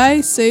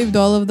 I saved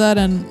all of that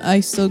and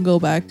I still go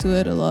back to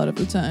it a lot of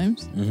the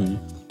times.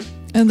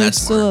 And there's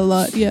That's still a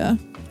lot, yeah.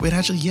 Wait,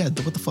 actually, yeah.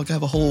 What the fuck? I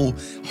have a whole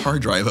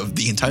hard drive of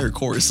the entire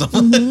course. I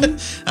don't know.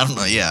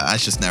 Yeah, I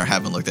just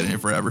haven't looked at it in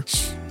forever.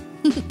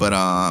 But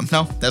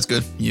no, that's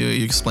good. You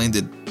explained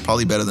it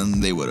probably better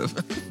than they would have.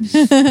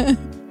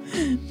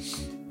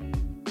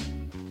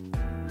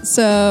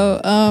 So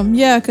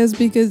yeah,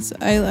 because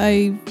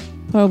I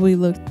probably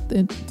looked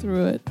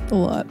through it a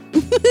lot.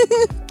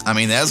 I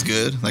mean, that's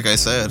good. Like I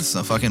said,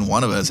 so fucking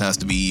one of us has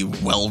to be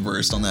well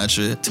versed on that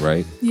shit.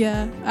 Right?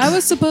 Yeah, I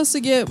was supposed to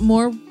get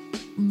more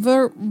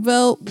well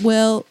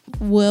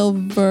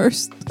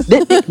versed.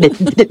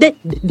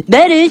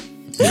 That is.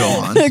 Go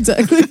on.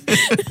 Exactly.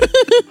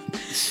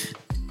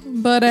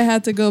 But I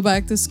had to go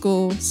back to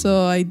school,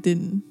 so I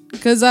didn't.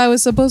 Because I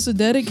was supposed to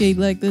dedicate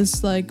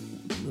this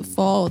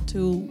fall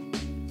to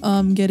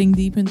getting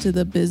deep into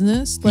the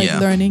business, Yeah.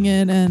 learning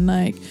it and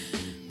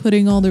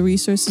putting all the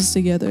resources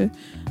together.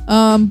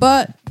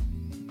 But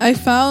I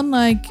found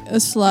a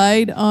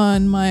slide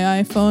on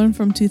my iPhone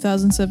from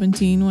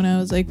 2017 when I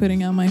was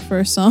putting out my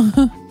first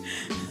song.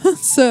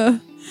 So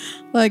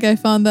I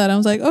found that I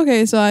was like,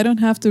 okay, so I don't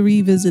have to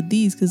revisit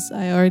these because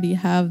I already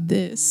have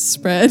this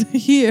spread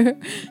here.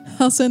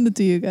 I'll send it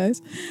to you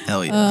guys.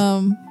 Hell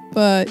yeah.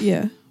 But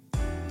yeah.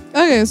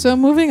 Okay, so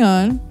moving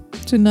on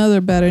to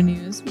another better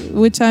news,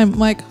 which I'm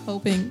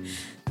hoping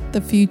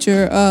the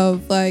future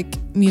of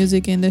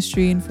music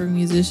industry and for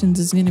musicians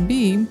is gonna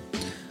be,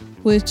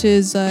 which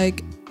is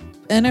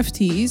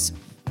NFTs.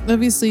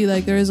 Obviously,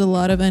 there is a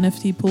lot of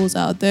NFT pools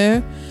out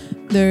there.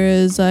 There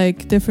is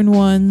different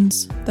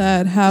ones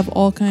that have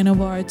all kind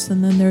of arts,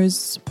 and then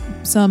there's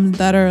some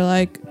that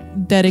are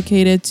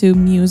dedicated to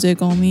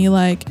music only,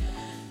 like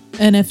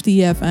NFT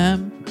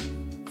FM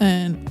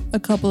and a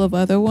couple of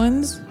other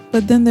ones.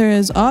 But then there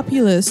is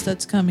Opulus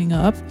that's coming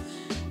up,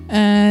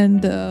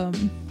 and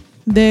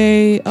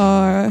they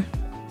are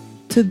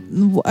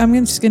I'm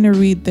just gonna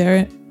read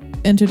their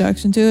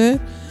introduction to it.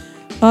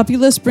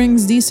 Opulus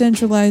brings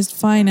decentralized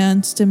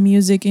finance to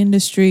music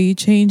industry,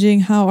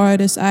 changing how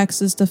artists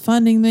access the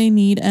funding they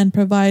need and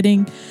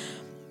providing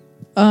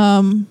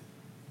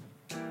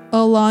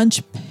a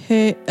launch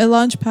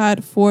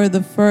pad for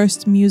the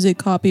first music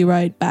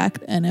copyright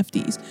backed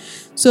NFTs.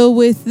 So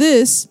with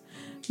this,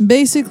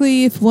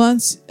 basically, if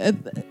once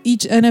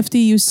each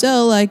NFT you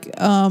sell, like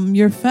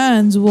your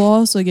fans will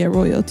also get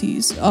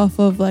royalties off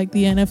of like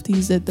the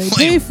NFTs that they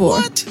pay for.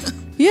 What?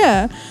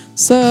 Yeah,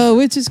 so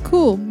which is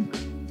cool.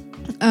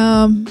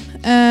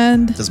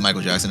 And Does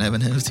Michael Jackson have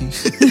an NFT?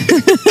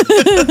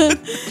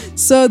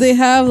 so they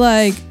have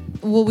like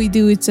what we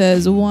do. It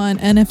says 1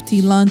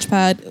 NFT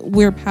Launchpad.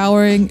 We're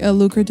powering a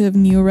lucrative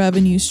new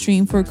revenue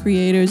stream for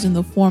creators in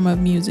the form of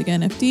music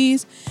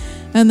NFTs.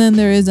 And then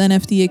there is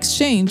NFT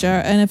Exchange.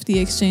 Our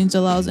NFT Exchange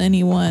allows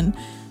anyone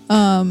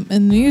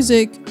in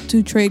music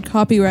to trade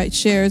copyright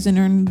shares and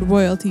earn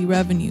royalty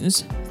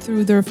revenues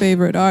through their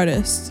favorite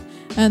artists.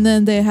 And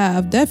then they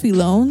have DeFi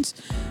Loans,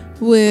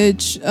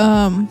 which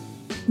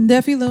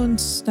DeFi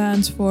Loans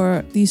stands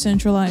for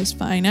Decentralized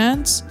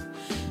Finance,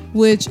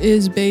 which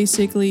is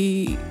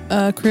basically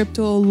a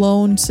crypto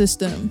loan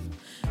system,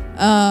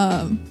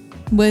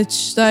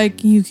 which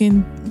like you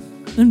can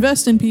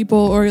invest in people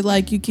or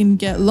like you can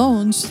get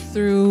loans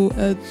through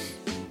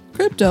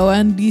crypto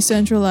and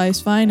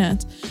decentralized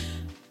finance,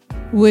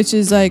 which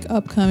is like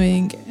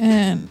upcoming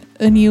and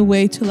a new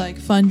way to like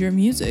fund your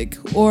music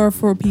or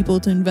for people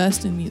to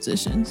invest in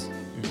musicians.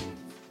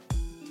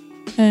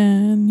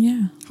 And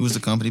yeah, Who's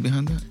the company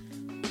behind that?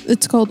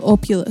 it's called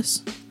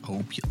Opulus.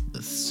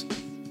 Opulus.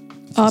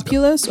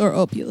 Opulus or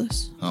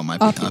Opulus? Oh, it might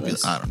be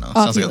Oculus. Opulus. I don't know.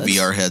 Sounds like a Oculus.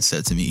 VR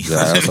headset to me.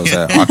 Yeah, that's what I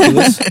said.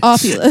 Oculus.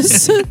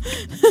 Opulus.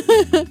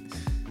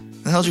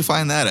 The hell did you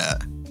find that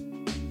at?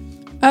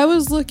 I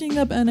was looking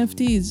up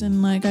NFTs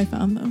and like I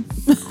found them.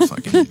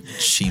 Fucking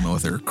Shima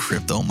with her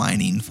crypto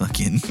mining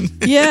fucking.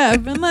 Yeah,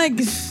 I've been like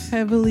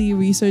heavily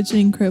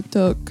researching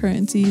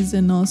cryptocurrencies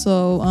and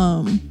also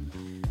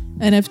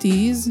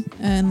NFTs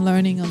and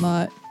learning a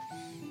lot.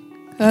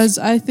 Because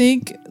I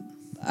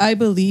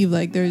believe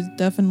like there's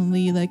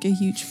definitely like a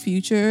huge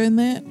future in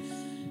that.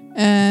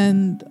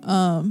 And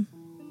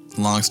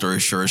Long story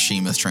short,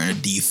 Shima's trying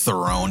to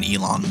dethrone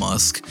Elon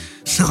Musk.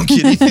 No, I'm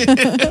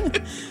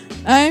kidding.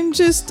 I'm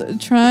just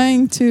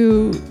trying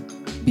to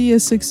be a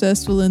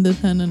successful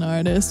independent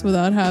artist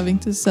without having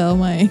to sell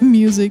my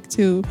music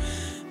to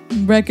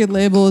record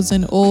labels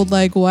and old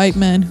like white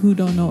men who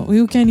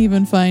can't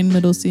even find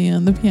middle C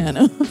on the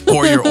piano.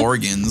 Or your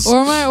organs.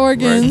 Or my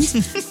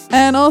organs.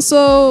 And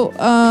also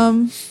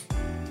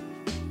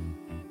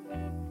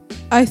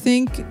I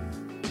think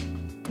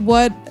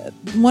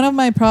one of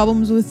my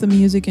problems with the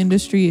music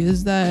industry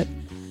is that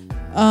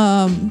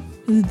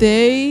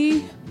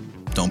they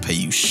Don't pay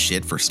you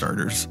shit for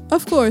starters.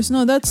 Of course,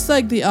 no, that's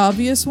like the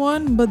obvious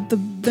one, but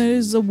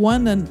there's a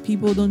one that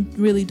people don't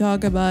really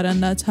talk about,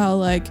 and that's how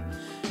like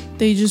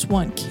they just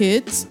want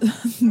kids.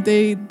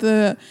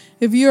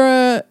 If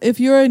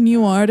you're a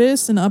new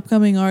artist, an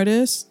upcoming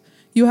artist,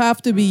 you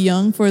have to be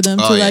young for them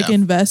to like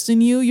invest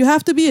in you. You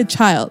have to be a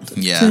child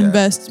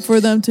for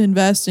them to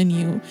invest in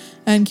you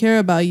and care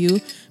about you.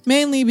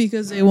 Mainly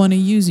because they want to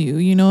use you.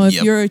 You know,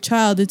 if you're a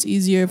child, it's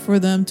easier for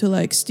them to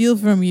like steal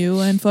from you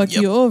and fuck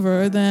you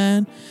over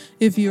than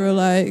if you're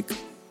like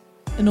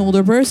an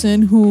older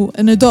person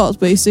an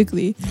adult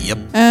basically. Yep.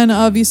 And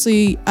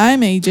obviously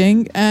I'm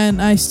aging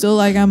and I still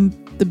like I'm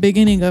the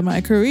beginning of my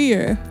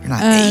career. You're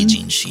not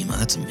aging, Shima.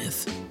 That's a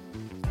myth.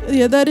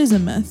 Yeah, that is a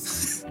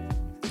myth.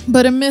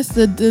 But a myth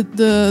that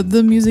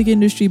the music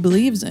industry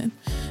believes in.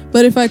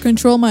 But if I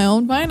control my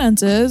own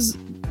finances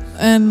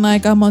and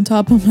like I'm on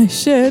top of my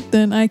shit,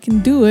 then I can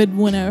do it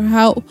whenever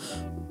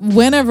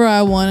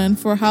I want and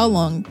for how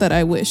long that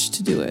I wish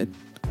to do it,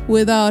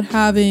 without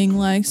having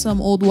like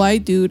some old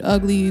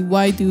ugly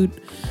white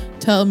dude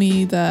tell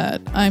me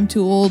that I'm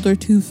too old or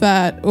too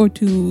fat or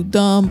too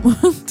dumb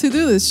to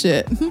do this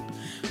shit,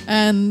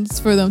 and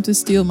for them to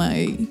steal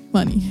my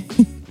money.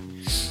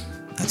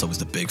 That's always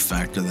the big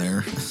factor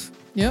there.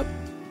 Yep.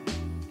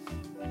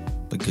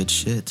 But good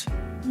shit.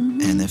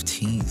 Mm-hmm.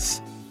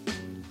 NFTs.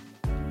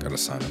 Gotta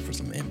sign up for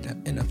some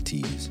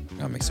NFTs.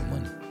 Gotta make some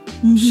money.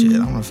 Mm-hmm. Shit,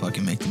 I'm gonna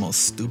fucking make the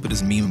most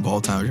stupidest meme of all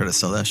time. Try to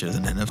sell that shit as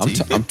an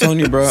NFT. I'm telling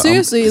you, bro.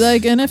 Seriously,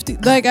 like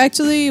NFT, like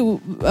actually,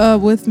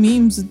 with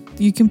memes,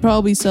 you can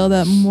probably sell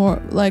that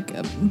more, like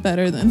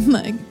better than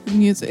like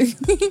music.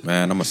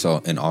 Man, I'm gonna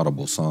sell an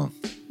Audible song.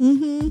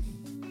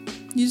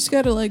 Mm-hmm. You just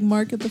gotta like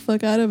market the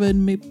fuck out of it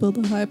and build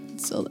a hype and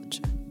sell that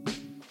shit.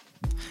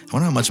 I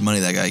wonder how much money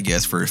that guy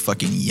gets for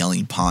fucking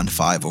yelling Pond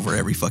 5 over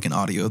every fucking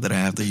audio that I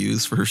have to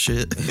use for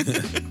shit.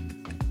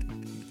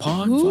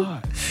 Pond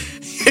 5.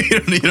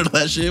 You know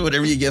that shit?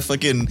 Whenever you get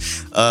fucking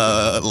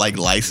like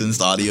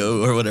licensed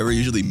audio or whatever,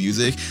 usually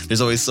music, there's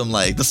always some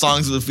like the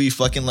songs would be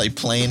fucking like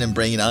playing and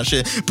bringing out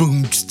shit.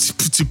 Boom,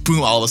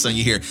 boom. All of a sudden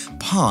you hear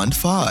Pond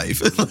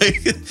 5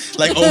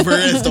 like over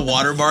as the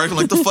watermark. I'm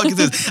like, the fuck is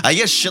this? I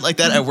get shit like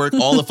that at work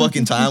all the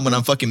fucking time when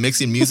I'm fucking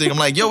mixing music. I'm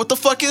like, yo, what the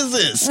fuck is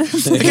this?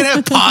 I can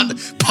have Pond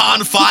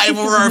 5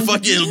 over our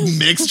fucking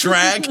mix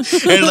track,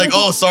 and like,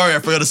 oh sorry, I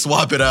forgot to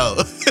swap it out.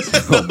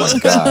 Oh my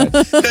god.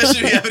 That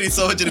should be happening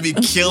so much, it'd be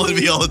killing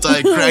me all the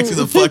time. It cracks me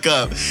the fuck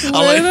up.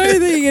 Where are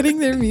they getting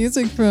their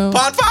music from?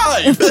 Pod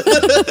 5.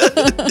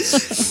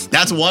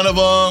 That's one of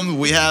them.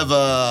 We have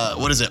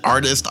what is it?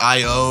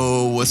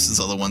 Artist.io. What's this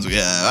other ones we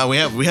have?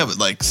 We have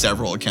like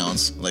several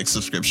accounts, like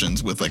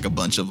subscriptions with like a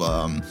bunch of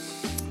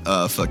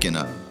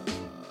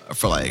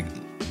for like,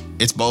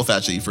 it's both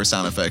actually for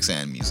sound effects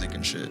and music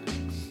and shit.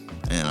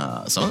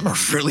 And some of them are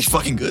really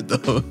fucking good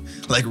though.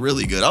 Like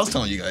really good. I was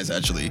telling you guys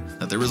actually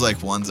that there was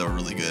like ones that were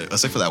really good.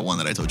 Except for that one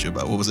that I told you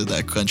about. What was it?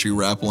 That country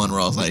rap one where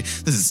I was like,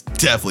 this is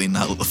definitely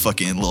not the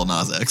fucking Lil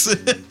Nas X.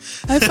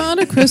 I found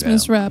a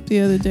Christmas rap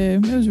the other day.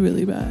 It was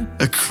really bad.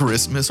 A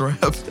Christmas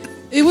rap?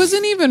 It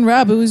wasn't even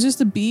rap. It was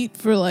just a beat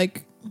for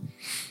like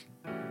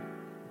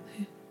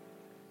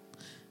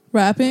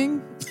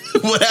rapping.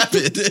 What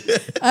happened?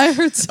 I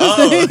heard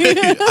something.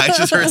 I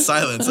just heard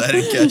silence. I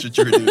didn't catch what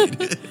you were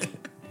doing.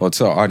 Well,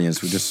 to our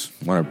audience, we just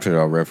want to put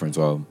our reference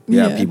while we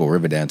have people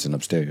river dancing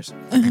upstairs.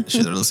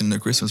 Shit, they're listening to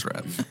Christmas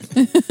rap.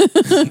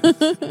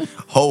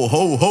 Ho,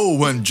 ho, ho,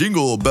 when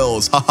jingle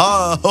bells. Ha,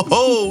 ha, ho,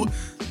 ho.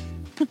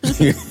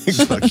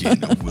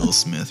 Fucking Will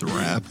Smith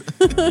rap.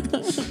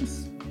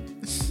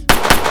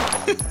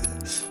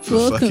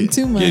 Welcome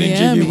to Miami.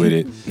 Getting jiggy with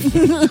it.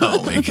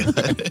 Oh my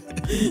god.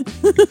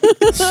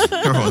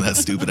 Remember when that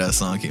stupid ass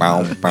song came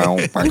Bow, out? bow,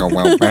 bow,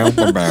 bow, bow,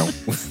 bow, bow.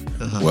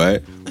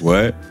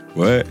 What?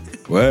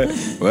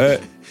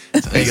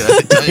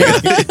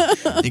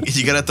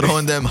 You gotta throw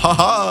in them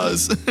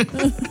ha-has.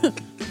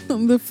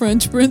 I'm the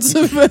French Prince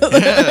of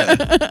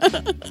Bel-Air.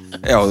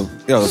 Yo,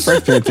 the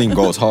Fresh Prince thing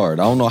goes hard.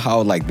 I don't know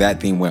how like that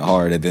thing went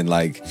hard and then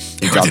like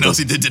Everything else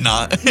he did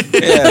not. Yeah,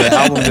 the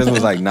album just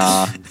was like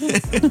nah.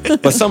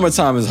 But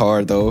Summertime is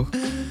hard though.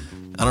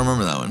 I don't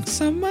remember that one.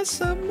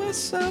 Summertime.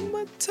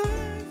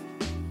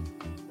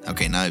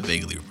 Okay, now I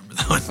vaguely remember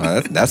that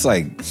one. That's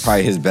like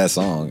probably his best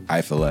song,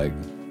 I feel like.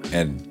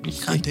 And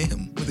God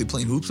damn, were they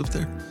playing hoops up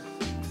there?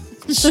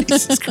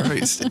 Jesus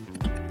Christ.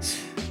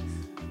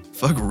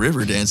 Fuck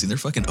river dancing, they're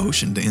fucking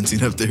ocean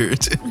dancing up there.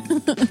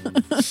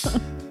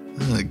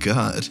 Oh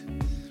god.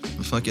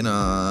 Fucking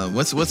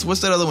what's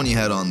that other one you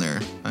had on there?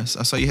 I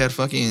saw you had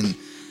fucking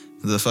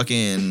the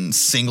fucking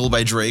single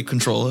by Drake,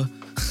 Controlla.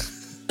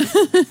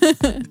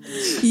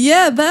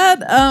 Yeah,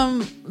 that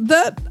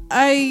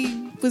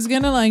I was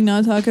gonna like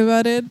not talk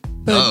about it,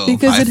 but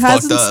because it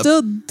hasn't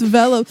still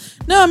developed.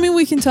 No, I mean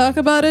we can talk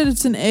about it.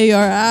 It's an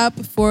AR app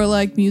for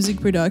like music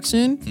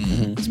production.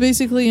 Mm-hmm. It's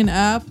basically an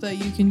app that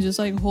you can just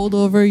like hold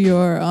over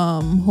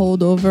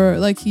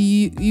like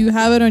you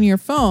have it on your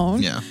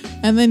phone. Yeah.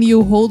 And then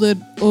you hold it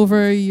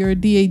over your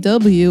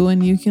DAW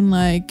and you can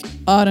like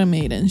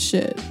automate and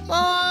shit. What?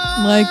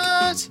 Like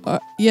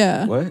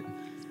yeah. what?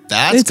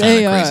 That's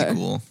kind of crazy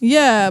cool.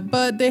 Yeah,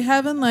 but they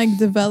haven't like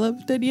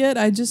developed it yet.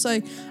 I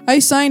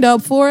signed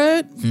up for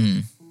it.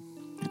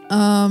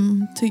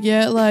 To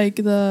get like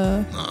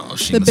the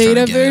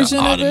beta version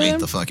of it. Automate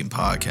the fucking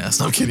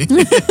podcast. I'm kidding.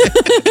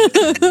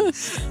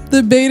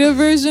 The beta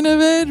version of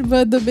it,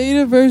 but the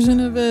beta version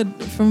of it,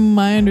 from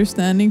my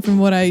understanding, from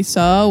what I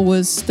saw,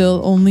 was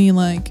still only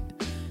like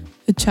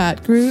a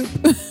chat group.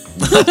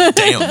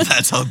 Damn,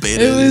 that's how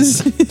beta it is.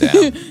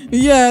 Damn.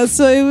 Yeah,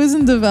 so it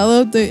wasn't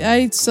developed.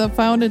 I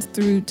found it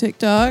through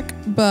TikTok,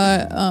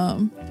 but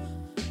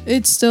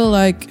it still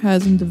like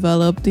hasn't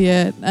developed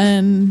yet.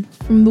 And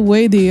from the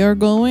way they are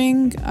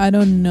going, I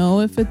don't know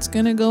if it's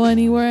gonna go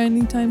anywhere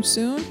anytime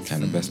soon.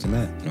 Kind of best in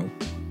that. Nope.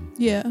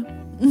 Yeah.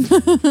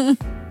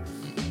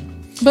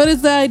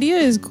 But the idea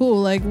is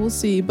cool, like we'll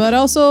see. But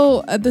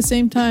also at the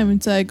same time,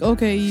 it's like,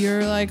 okay,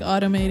 you're like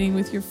automating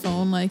with your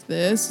phone like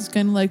this. It's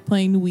kind of like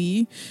playing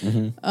Wii.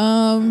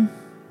 Mm-hmm.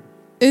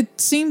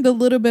 It seemed a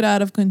little bit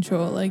out of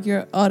control. Like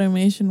your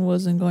automation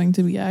wasn't going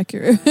to be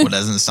accurate. Well, it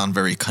doesn't sound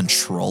very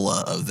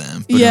Controlla of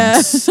them. But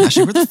yeah.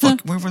 Actually,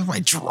 where were my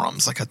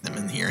drums? I got them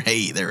in here.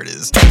 Hey, there it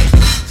is.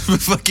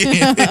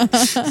 Fucking.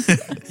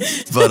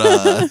 But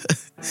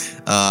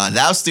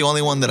that was the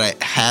only one that I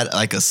had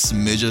like a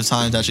smidge of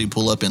time to actually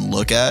pull up and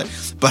look at.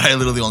 But I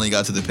literally only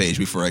got to the page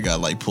before I got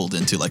like pulled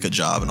into like a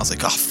job, and I was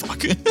like, oh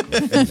fuck.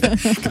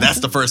 That's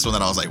the first one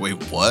that I was like, wait,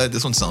 what?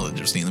 This one sounds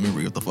interesting. Let me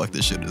read what the fuck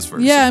this shit is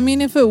first. Yeah, I mean,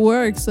 if it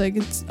works, like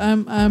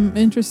I'm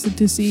interested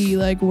to see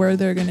like where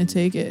they're gonna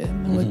take it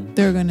and what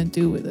they're gonna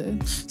do with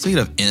it. Speaking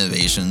of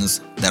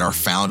innovations that are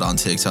found on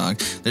TikTok,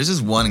 there's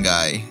this one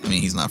guy. I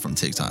mean, he's not from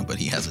TikTok, but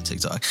he has a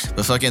TikTok.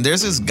 But fucking,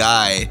 there's this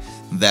guy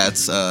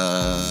that's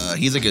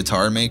he's a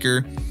guitar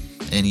maker,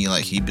 and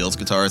he builds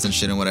guitars and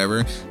shit and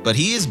whatever. But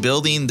he is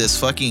building this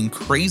fucking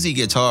crazy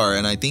guitar,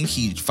 and I think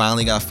he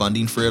finally got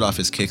funding for it off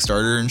his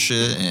Kickstarter and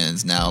shit, and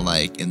is now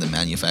like in the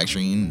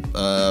manufacturing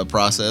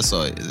process.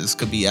 So this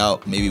could be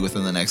out maybe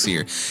within the next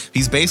year.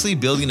 He's basically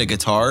building a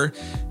guitar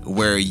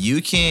where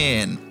you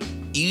can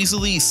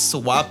easily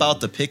swap out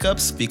the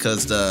pickups,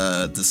 because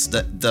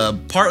the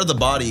part of the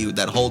body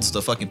that holds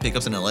the fucking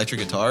pickups in an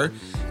electric guitar,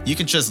 you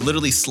can just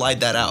literally slide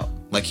that out.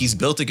 Like he's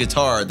built a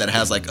guitar that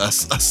has like a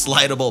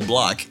slidable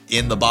block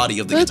in the body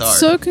of the guitar. That's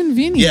so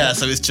convenient. Yeah,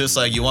 so it's just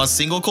like, you want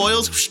single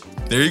coils?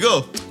 There you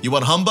go. You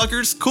want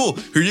humbuckers? Cool.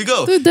 Here you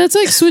go. Dude, that's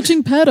like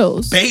switching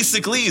pedals.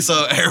 Basically,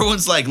 so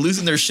everyone's like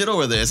losing their shit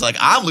over this. Like,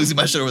 I'm losing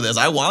my shit over this.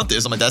 I want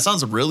this. I'm like, that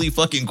sounds really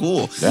fucking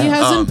cool. He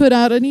hasn't put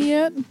out any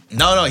yet?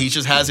 No, he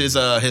just has his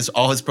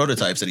all his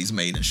prototypes that he's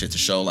made and shit to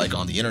show like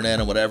on the internet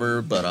and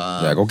whatever. But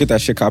yeah, go get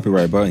that shit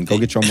copyright, bro, and go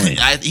get your money.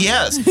 He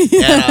has.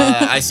 And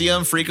I see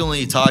him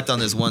frequently talked on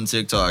this one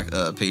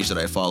TikTok page that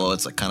I follow.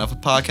 It's like kind of a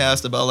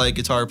podcast about like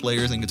guitar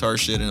players and guitar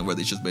shit, and where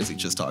they just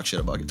basically just talk shit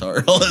about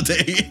guitar all the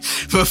day.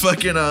 But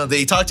fucking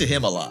they talk to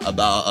him a lot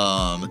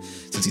about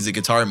since he's a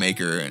guitar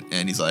maker,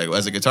 and he's like, well,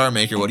 as a guitar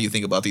maker, what do you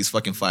think about these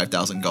fucking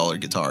 $5,000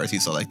 guitars?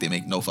 He's like, they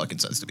make no fucking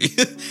sense to me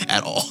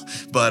at all.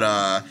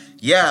 But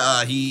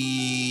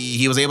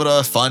he was able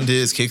to fund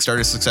his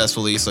Kickstarter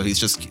successfully, so he's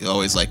just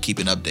always like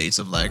keeping updates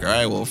of like, all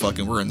right, well,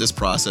 fucking, we're in this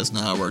process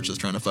now. We're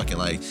just trying to fucking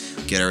like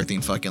get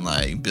everything fucking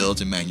like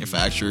built and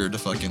manufactured to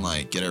fucking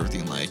like get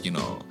everything like, you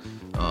know,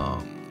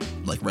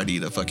 like ready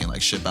to fucking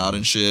like ship out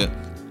and shit.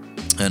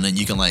 And then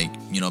you can like,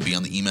 you know, be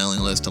on the emailing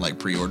list to like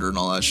pre-order and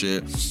all that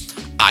shit.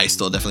 I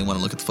still definitely want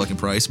to look at the fucking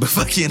price, but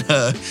fucking,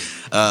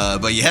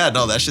 but yeah,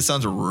 no, that shit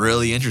sounds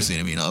really interesting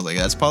to me. And I was like,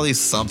 that's probably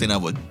something I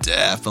would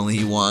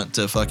definitely want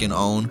to fucking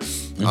own.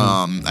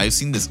 Mm-hmm. I've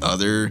seen this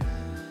other,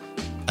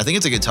 I think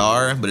it's a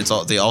guitar,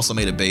 but they also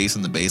made a bass,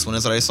 and the bass one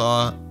is that I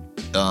saw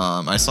it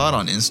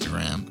on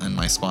Instagram and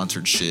my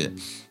sponsored shit.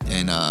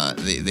 And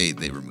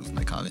they removed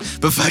my comment,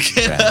 but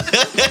fucking,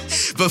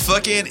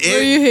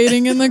 Were you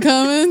hating in the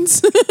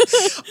comments?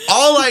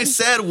 All I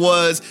said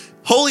was,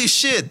 holy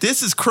shit,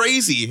 this is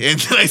crazy.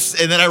 And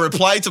then I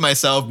replied to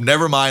myself,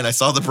 never mind, I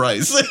saw the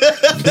price.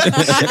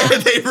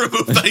 And they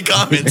removed my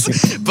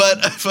comments.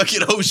 But fucking,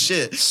 oh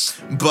shit.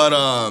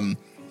 But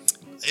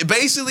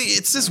basically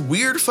it's this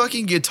weird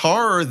fucking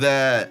guitar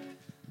that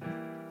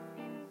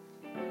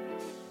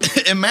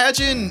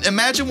imagine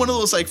one of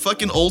those like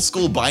fucking old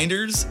school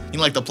binders, you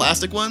know, like the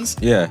plastic ones.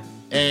 Yeah.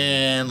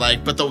 And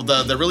like, but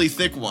the really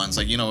thick ones,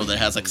 like, you know, that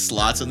has like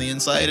slots on the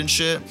inside and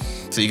shit,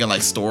 so you can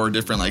like store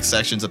different like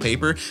sections of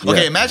paper.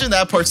 Okay, imagine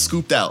that part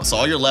scooped out, so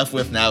all you're left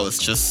with now is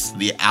just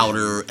the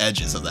outer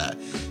edges of that.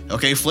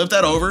 Okay, flip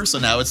that over, so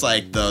now it's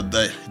like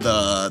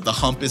the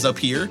hump is up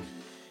here,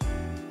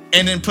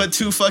 and then put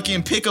two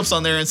fucking pickups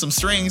on there and some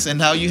strings, and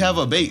now you have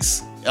a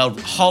bass, a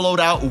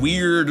hollowed out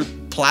weird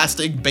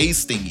plastic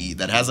bass thingy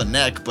that has a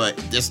neck, but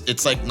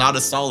it's like not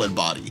a solid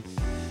body.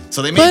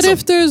 So they made But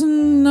if there's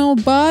no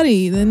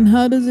body, then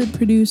how does it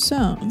produce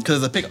sound? Because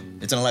of the pickup.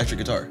 It's an electric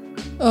guitar.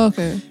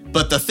 Okay.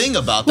 But the thing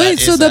about that Wait,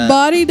 is so the that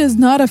body does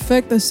not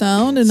affect the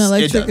sound in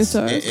electric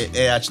guitars? It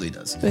actually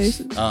does.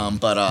 Basically.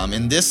 But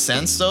in this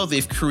sense, though,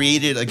 they've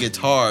created a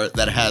guitar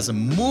that has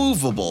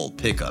movable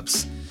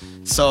pickups.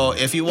 So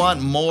if you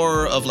want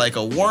more of like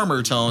a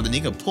warmer tone, then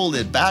you can pull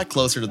it back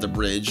closer to the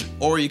bridge,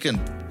 or you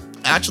can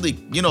actually,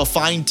 you know,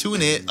 fine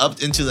tune it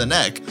up into the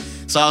neck.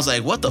 So I was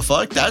like, what the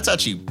fuck? That's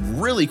actually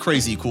really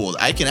crazy cool.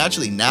 I can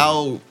actually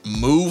now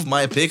move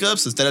my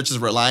pickups instead of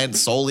just relying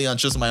solely on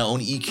just my own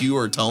EQ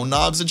or tone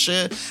knobs and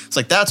shit. It's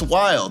like, that's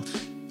wild.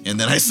 And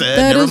then I said,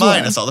 never mind,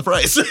 wild. I saw the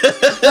price.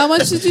 How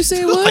much did you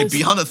say it was? Like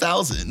beyond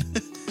 1,000.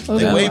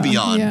 Okay, like way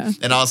beyond. Yeah.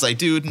 And I was like,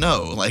 dude,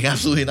 no, like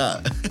absolutely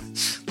not.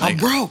 Like, I'm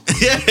broke.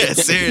 Yeah,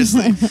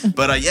 seriously.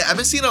 But yeah, I've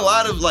been seeing a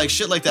lot of like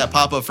shit like that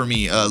pop up for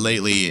me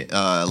lately,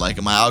 like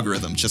in my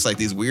algorithm, just like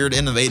these weird,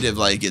 innovative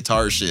like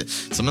guitar shit.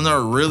 Some of them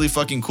are really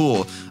fucking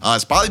cool.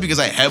 It's probably because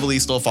I heavily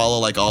still follow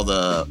like all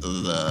the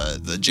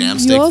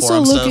Jamstick you also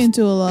forum look stuff.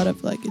 into a lot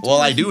of like guitars.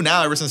 Well, I do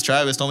now. Ever since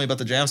Travis told me about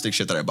the Jamstick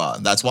shit that I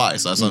bought, that's why.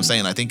 So that's what I'm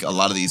saying. I think a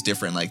lot of these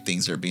different like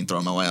things are being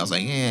thrown my way. I was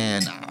like,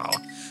 no.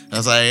 I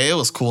was like, it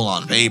was cool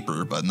on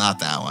paper, but not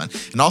that one.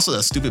 And also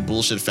that stupid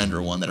bullshit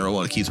Fender one that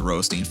everyone keeps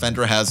roasting.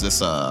 Fender has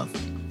this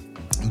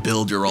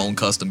build your own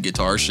custom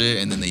guitar shit,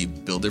 and then they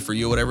build it for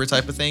you or whatever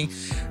type of thing.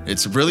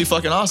 It's really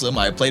fucking awesome.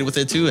 I played with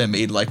it too and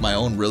made like my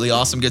own really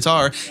awesome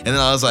guitar. And then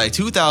I was like,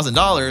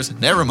 $2,000,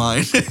 never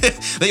mind.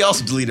 They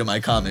also deleted my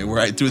comment where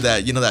I threw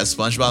that, you know, that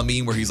SpongeBob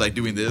meme where he's like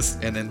doing this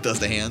and then does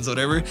the hands or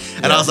whatever.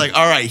 And I was like,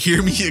 all right,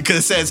 hear me, because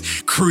it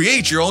says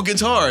create your own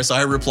guitar. So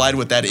I replied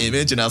with that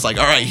image and I was like,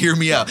 all right, hear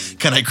me out.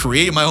 Can I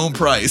create my own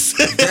price?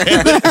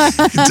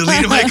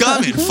 Deleted my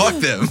comment. Fuck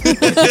them.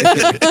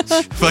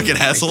 Fucking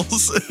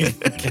assholes.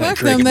 Fuck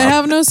them. They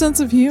have no sense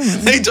of humor.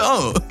 They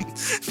don't.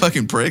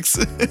 Fucking pricks.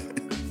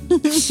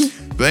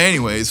 But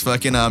anyways,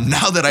 fucking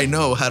now that I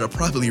know how to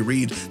properly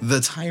read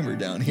the timer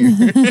down here,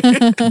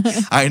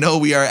 I know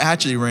we are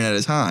actually running out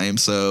of time,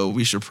 so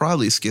we should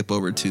probably skip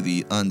over to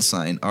the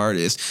unsigned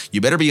artist.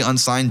 You better be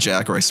unsigned,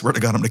 Jack, or I swear to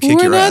God, I'm gonna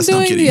kick your ass. We're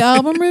not doing the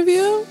album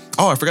review?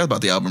 Oh, I forgot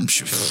about the album.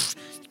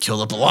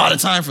 Killed up a lot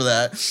of time for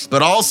that.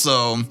 But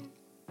also,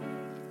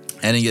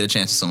 I didn't get a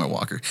chance to Summer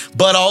Walker.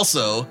 But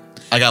also,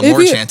 I got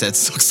more chance at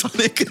Silk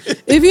Sonic.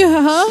 If you,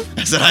 huh?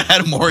 I said I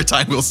had more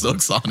time with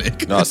Silk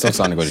Sonic. No, Silk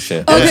Sonic was the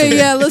shit. Okay,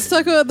 yeah, let's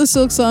talk about the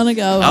Silk Sonic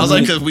album. I was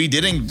like, because we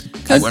didn't.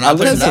 Cause, We're not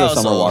putting it out.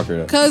 Summer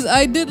Walker. Because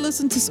I did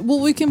listen to. Well,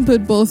 we can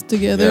put both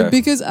together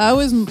because I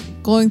was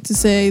going to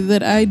say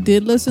that I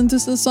did listen to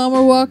the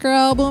Summer Walker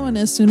album, and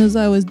as soon as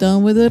I was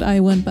done with it,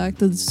 I went back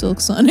to the Silk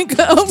Sonic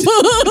album.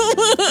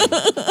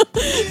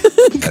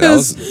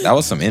 That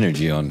was some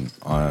energy on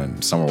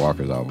Summer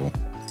Walker's album.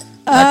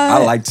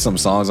 I liked some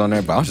songs on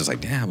there, but I was just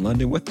like, damn,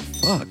 London, what the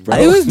fuck, bro?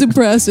 It was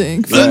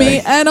depressing for me.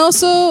 And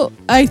also,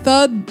 I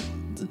thought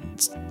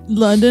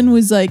London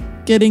was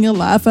like getting a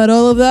laugh at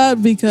all of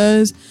that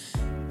because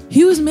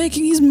he's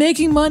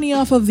making money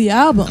off of the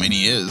album. I mean,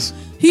 he is.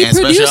 He and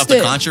produced especially it.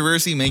 off the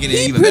controversy, making it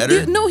even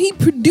better. No, he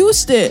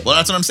produced it. Well,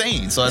 that's what I'm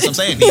saying. So that's what I'm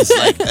saying. He's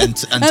like on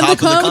top of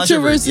the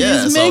controversy.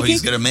 Yeah, so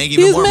he's gonna make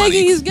even more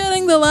money. He's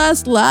getting the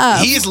last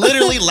laugh. He's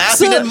literally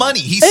laughing at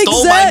money. He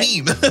stole my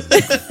meme.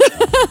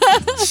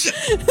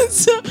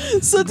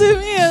 so to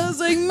me, I was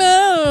like, man,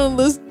 I don't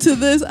listen to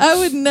this. I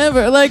would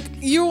never. Like,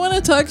 you want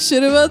to talk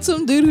shit about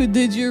some dude who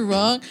did you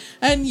wrong,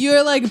 and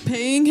you're like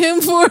paying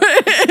him for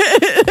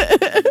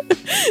it.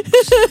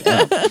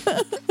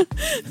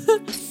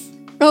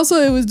 Also,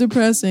 it was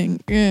depressing,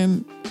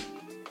 and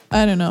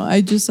I don't know. I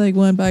just like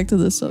went back to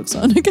the Silk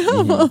Sonic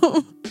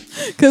album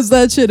because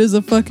that shit is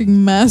a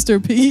fucking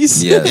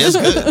masterpiece. Yeah, it's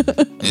good.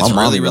 It's my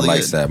mom really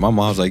likes good. that. My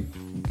mom's like,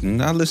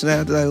 I listen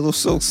to that little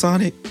Silk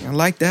Sonic. I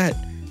like that.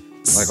 Like,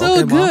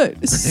 So okay,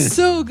 good,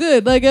 so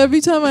good. Like every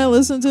time I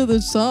listen to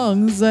the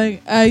songs,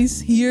 like I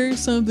hear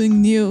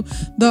something new.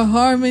 The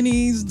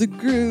harmonies, the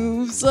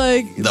grooves,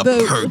 like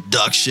the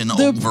production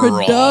the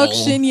overall.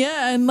 production,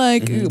 yeah, and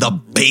like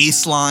the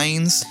bass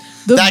lines.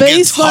 the that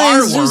bass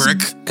guitar lines work.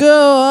 just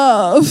go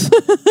off.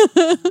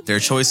 Their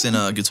choice in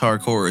guitar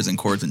chords and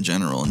chords in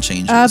general and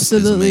changes.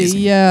 Absolutely, is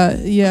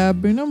amazing. yeah.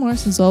 Bruno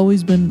Mars has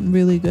always been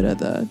really good at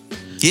that.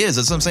 He is.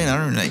 That's what I'm saying.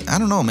 I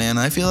don't know, man.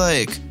 I feel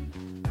like.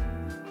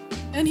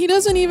 And he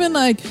doesn't even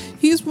like,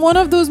 he's one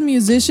of those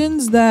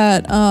musicians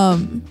that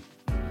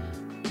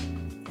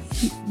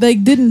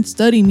like didn't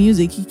study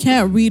music. He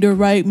can't read or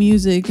write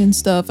music and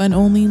stuff, and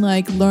only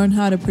like learn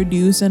how to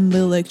produce and the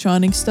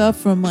electronic stuff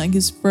from like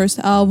his first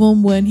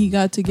album when he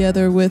got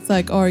together with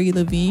like Ari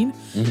Levine,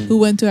 who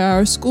went to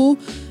our school.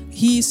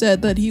 He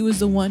said that he was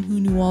the one who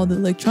knew all the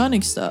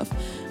electronic stuff.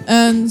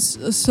 And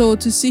so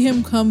to see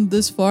him come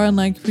this far and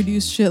like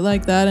produce shit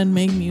like that and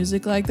make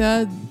music like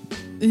that,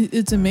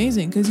 it's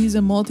amazing because he's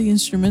a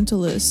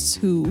multi-instrumentalist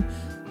who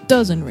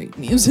doesn't rate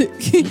music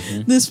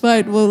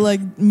despite what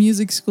like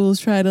music schools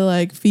try to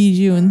like feed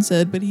you and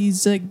said, but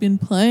he's like been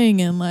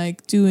playing and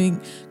like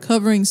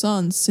covering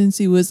songs since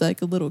he was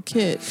like a little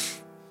kid.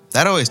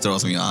 That always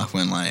throws me off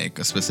when like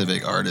a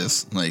specific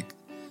artist like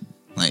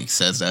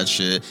says that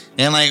shit.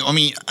 And like, I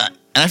mean,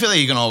 and I feel like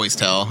you can always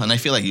tell. And I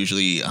feel like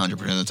usually 100%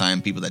 of the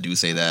time, people that do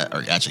say that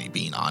are actually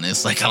being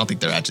honest. Like, I don't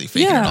think they're actually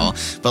faking it all.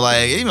 But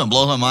like, it even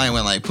blows my mind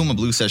when like Puma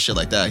Blue says shit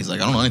like that. He's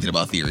like, I don't know anything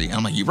about theory. And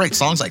I'm like, you write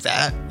songs like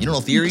that? You don't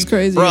know theory? It's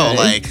crazy, bro. right?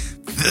 Like,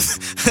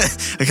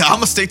 I'm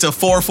gonna stick to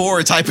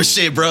 4/4 type of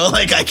shit, bro.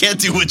 Like, I can't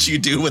do what you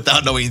do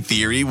without knowing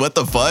theory. What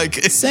the fuck?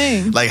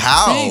 Same. Like,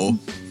 how? Same.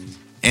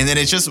 And then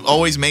it just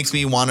always makes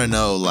me want to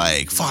know,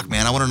 like, fuck,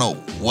 man, I want to know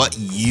what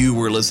you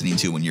were listening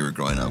to when you were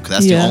growing up. Because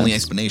that's the only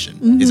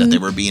explanation, is that they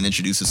were being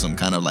introduced to some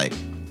kind of, like,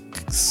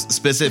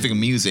 specific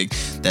music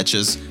that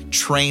just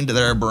trained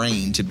their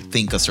brain to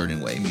think a certain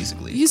way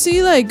musically. You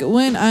see, like,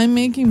 when I'm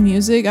making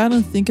music, I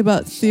don't think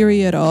about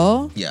theory at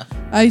all. Yeah.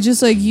 I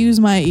just, like, use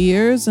my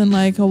ears and,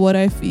 like, what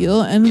I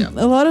feel. And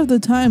a lot of the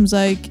times,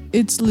 like,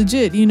 it's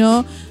legit, you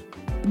know?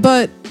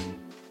 But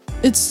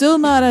it's still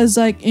not as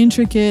like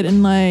intricate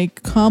and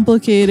like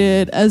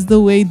complicated as the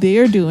way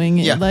they're doing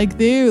it. Yeah. Like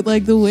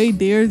the way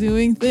they're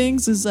doing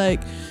things is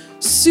like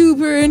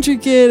super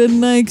intricate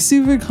and like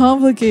super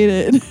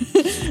complicated.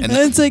 And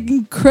it's like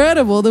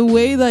incredible the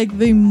way like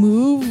they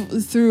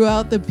move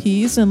throughout the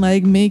piece and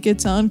like make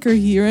it sound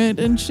coherent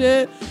and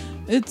shit.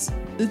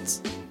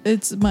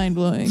 It's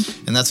mind-blowing.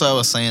 And that's why I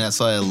was saying, that's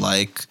why I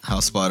like how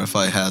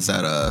Spotify has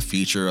that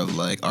feature of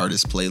like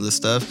artist playlist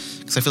stuff,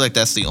 because I feel like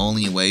that's the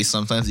only way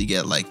sometimes you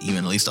get like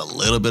even at least a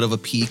little bit of a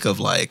peek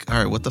of like, all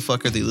right, what the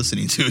fuck are they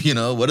listening to, you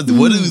know? What do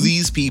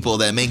these people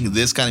that make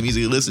this kind of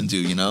music listen to,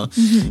 you know?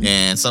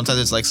 And sometimes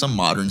it's like some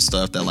modern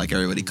stuff that like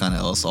everybody kind of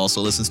else also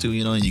listens to,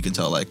 you know? And you can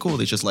tell like, cool,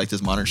 they just like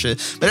this modern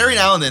shit. But every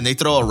now and then they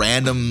throw a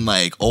random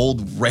like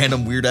old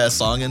random weird ass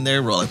song in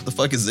there. We're like, what the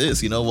fuck is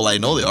this, you know? Well, I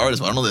know the artist,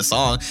 but I don't know this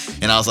song.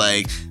 And I was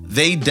like,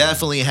 they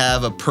definitely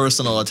have a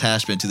personal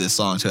attachment to this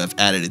song to have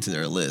added it to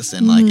their list.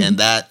 And like, and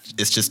that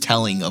is just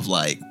telling of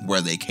like where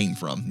they came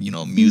from, you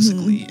know,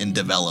 musically and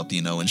developed,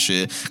 you know, and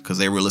shit, because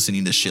they were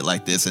listening to shit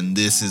like this and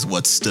this is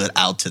what stood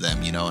out to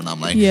them, you know. And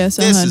I'm like, yes,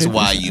 this 100%. is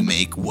why you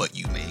make what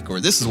you make, or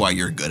this is why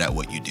you're good at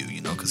what you do,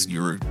 you know, because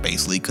you're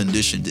basically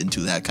conditioned into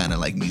that kind of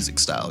like music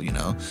style, you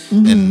know.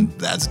 And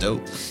that's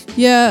dope.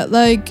 Yeah,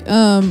 like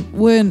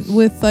when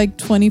with like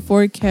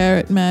 24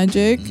 Karat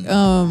Magic,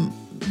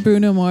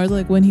 Bruno Mars,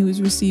 like when he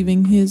was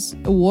receiving his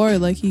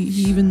award, like he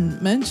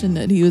even mentioned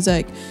it. He was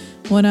like,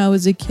 when I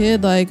was a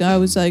kid, like I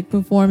was like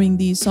performing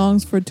these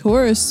songs for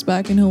tourists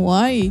back in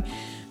Hawaii.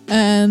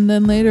 And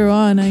then later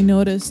on, I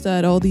noticed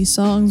that all these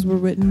songs were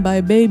written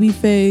by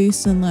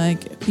Babyface and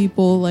like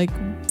people like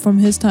from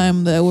his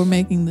time that were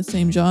making the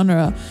same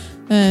genre.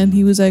 And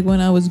he was like, when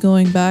I was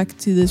going back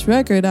to this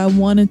record, I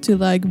wanted to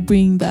like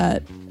bring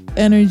that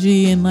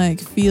energy and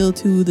like feel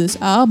to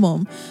this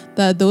album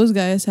that those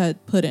guys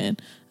had put in.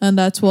 And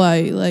that's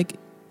why like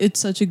it's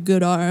such a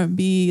good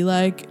R&B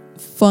like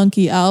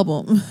funky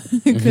album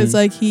because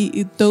like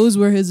those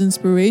were his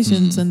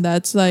inspirations. And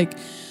that's like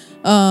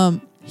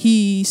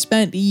he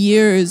spent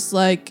years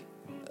like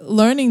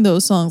learning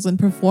those songs and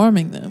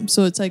performing them,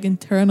 so it's like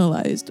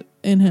internalized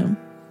in him.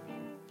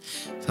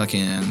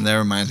 Fucking, that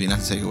reminds me, not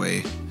to take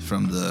away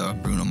from the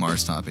Bruno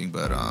Mars topic,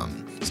 but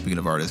speaking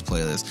of artist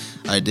playlist,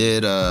 I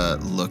did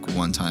look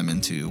one time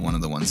into one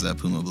of the ones that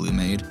Puma Blue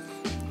made.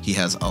 He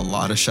has a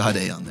lot of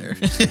Sade on there.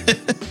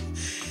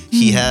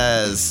 He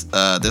has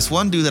this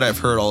one dude that I've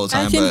heard all the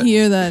time. I can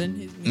hear that in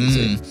his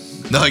music.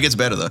 No, it gets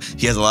better though.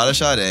 He has a lot of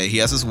Sade. He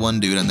has this one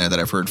dude in there that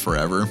I've heard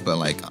forever, but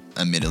like,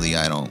 admittedly,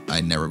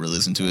 I never really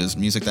listened to his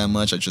music that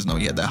much. I just know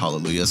he had that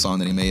Hallelujah song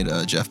that he made,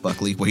 Jeff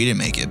Buckley. Well, he didn't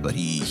make it, but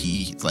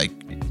he like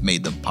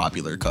made the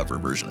popular cover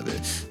version of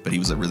it. But he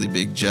was a really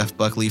big Jeff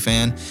Buckley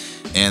fan,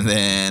 and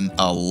then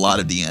a lot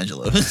of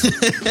D'Angelo. So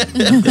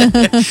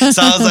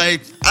I was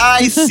like,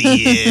 I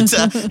see it.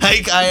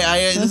 Like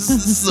this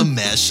is a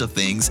mesh of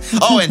things.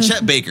 Oh, and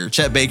Chet Baker.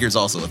 Chet Baker's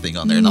also a thing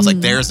on there, and I was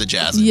like, there's the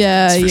jazz.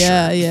 Yeah.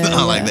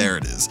 Like there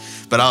it is.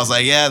 But I was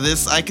like, yeah,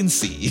 this I can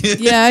see.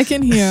 Yeah, I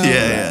can hear.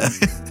 Yeah.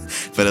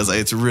 But it's like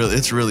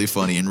it's really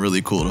funny and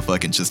really cool to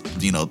fucking just,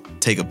 you know,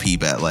 take a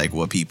peep at like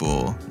what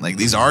people like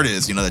these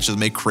artists, you know, that just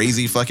make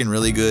crazy fucking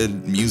really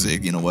good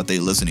music, you know, what they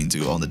listening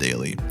to on the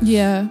daily.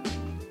 Yeah.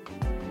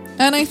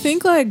 And I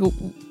think like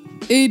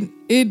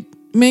it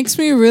makes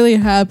me really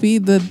happy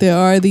that there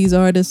are these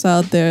artists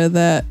out there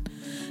that,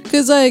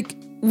 because like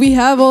we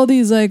have all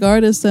these like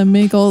artists that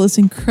make all this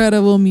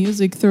incredible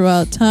music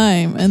throughout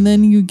time, and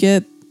then you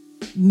get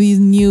these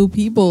new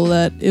people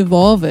that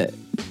evolve it,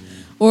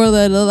 or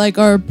that like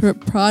are a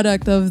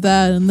product of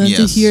that, and then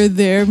to hear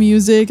their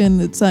music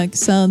and it's like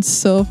sounds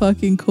so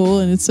fucking cool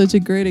and it's such a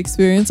great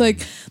experience.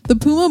 Like the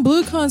Puma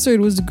Blue concert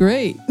was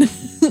great.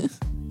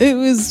 It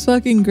was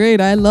fucking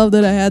great. I love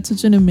that I had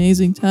such an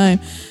amazing time,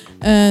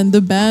 and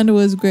the band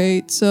was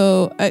great.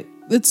 So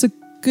it's a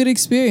good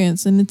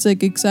experience, and it's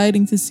like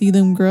exciting to see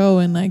them grow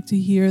and like to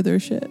hear their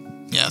shit.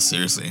 Yeah,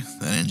 seriously,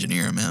 that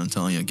engineer, man, I'm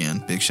telling you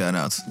again, big shout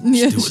outs.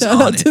 Yeah,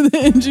 shout out to the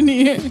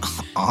engineer.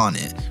 On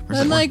it.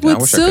 And like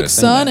with Silk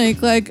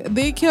Sonic, like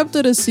they kept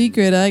it a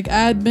secret. Like I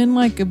had been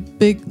like a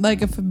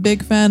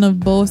big fan of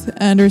both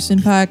Anderson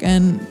 .Paak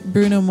and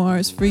Bruno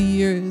Mars for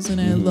years,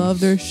 and I love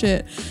their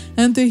shit.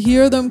 And to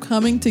hear them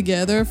coming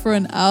together for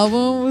an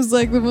album was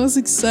like the most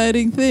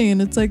exciting thing,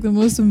 and it's like the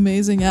most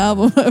amazing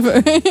album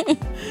ever.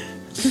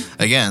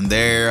 Again,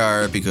 there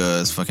are,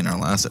 because fucking our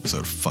last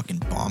episode fucking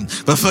bombed,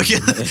 but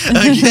fucking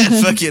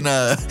again, fucking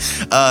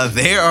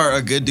they are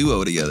a good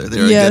duo together.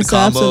 They're a good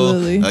combo.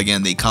 Absolutely.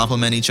 Again, they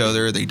complement each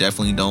other. They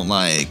definitely don't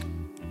like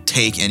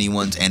take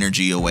anyone's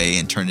energy away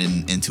and turn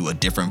it into a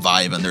different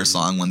vibe in their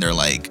song when they're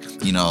like,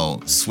 you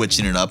know,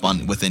 switching it up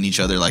on within each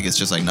other. Like it's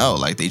just like, no,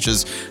 like they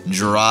just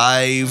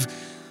drive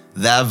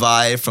that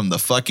vibe from the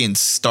fucking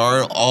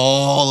start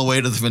all the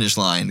way to the finish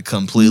line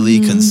completely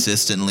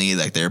consistently.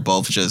 Like they're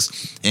both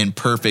just in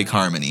perfect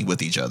harmony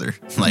with each other,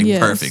 like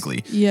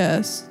perfectly.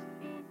 Yes.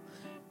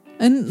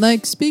 And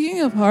like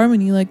speaking of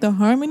harmony, like the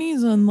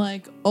harmonies on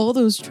like all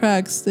those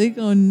tracks, they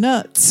go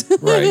nuts.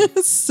 Right.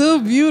 It's so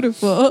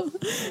beautiful.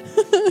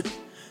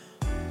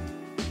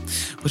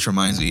 Which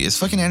reminds me, is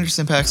fucking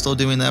Anderson .Paak still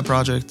doing that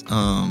project?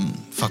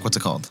 Fuck, what's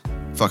it called?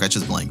 Fuck, I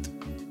just blanked.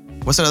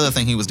 What's that other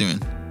thing he was doing?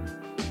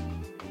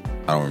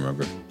 I don't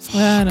remember.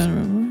 I don't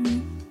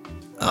remember.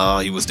 Oh,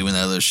 he was doing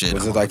that other shit.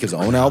 Was it like his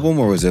own album,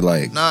 or was it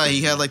like? Nah,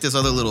 he had like this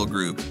other little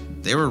group.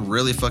 They were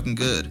really fucking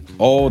good.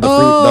 Oh,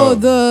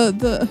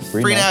 the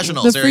Free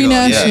Nationals. The Free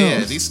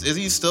Nationals. Yeah. Is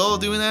he still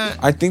doing that?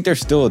 I think they're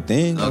still a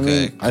thing.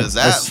 Okay, because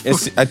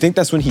I think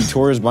that's when he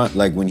tours.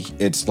 Like when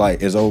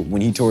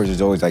when he tours, it's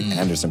always like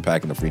Anderson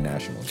 .Paak and the Free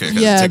Nationals. Okay,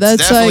 yeah,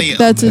 that's like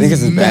that's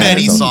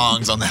many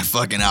songs on that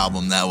fucking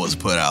album that was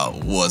put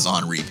out was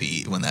on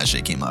repeat when that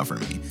shit came out for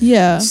me.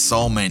 Yeah,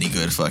 so many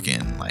good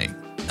fucking like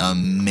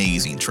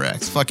amazing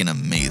tracks. Fucking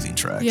amazing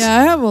tracks.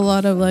 Yeah, I have a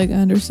lot of like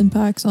Anderson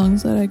 .Paak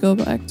songs that I go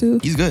back to.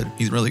 He's good.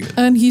 He's really good.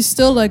 And he's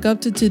still like up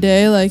to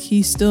today, like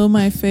he's still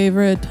my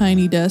favorite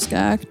Tiny Desk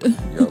act.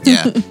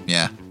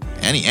 Yeah.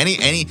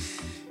 Any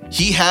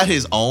he had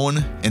his own,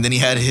 and then he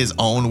had his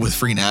own with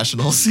Free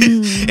Nationals.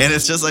 And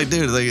it's just like,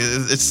 dude, like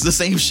it's the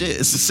same shit.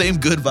 It's the same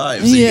good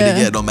vibes that you're gonna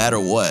get no matter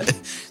what.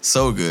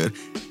 So good.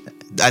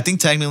 I think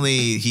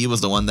technically he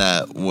was the one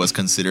that was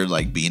considered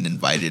like being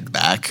invited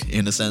back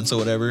in a sense or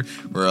whatever,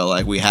 where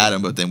like we had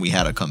him, but then we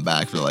had to come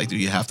back. We're like,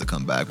 dude, you have to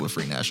come back with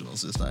Free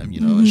Nationals this time,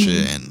 you know, and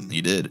shit. And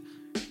he did.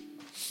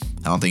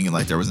 I don't think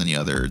like there was any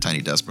other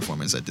Tiny Desk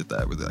performance that did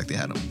that, where they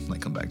had him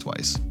like come back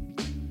twice.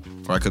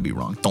 Or I could be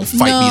wrong. Don't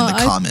fight me in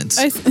the comments.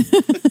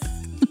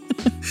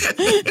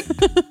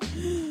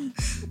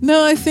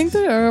 No, I think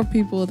there are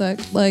people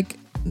that like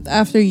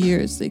after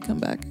years they come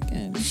back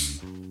again.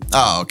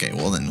 Oh, okay.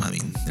 Well, then, I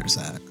mean, there's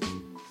that.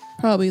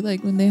 Probably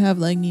like when they have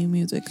like new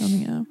music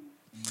coming out.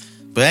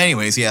 But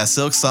anyways, yeah,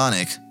 Silk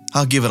Sonic.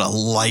 I'll give it a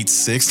light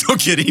 6. No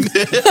kidding.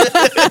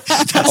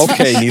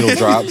 Okay, needle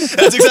drop.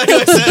 That's exactly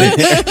what I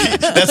said.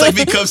 That's like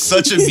become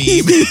such a meme.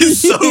 It's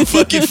so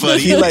fucking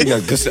funny. He like,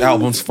 this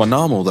album's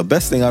phenomenal. The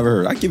best thing I've ever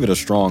heard. I give it a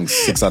strong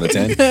 6 out of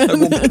 10.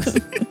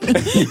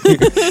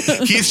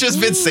 He's just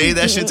been saying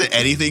that shit to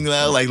anything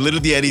now, like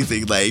literally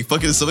anything. Like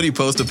fucking somebody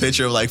post a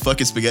picture of like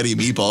fucking spaghetti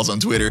and meatballs on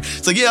Twitter.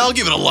 It's like, yeah, I'll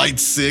give it a light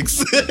 6.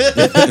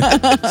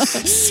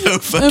 So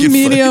fucking A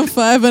medium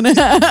funny.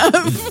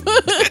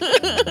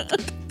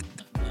 5.5.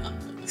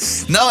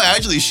 No,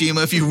 actually,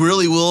 Shima, if you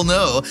really will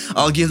know,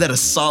 I'll give that a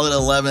solid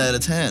 11 out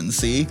of 10.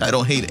 See? I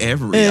don't hate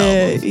every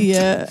album.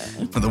 Yeah.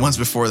 But the ones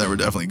before that were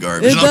definitely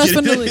garbage. It No, I'm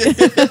definitely.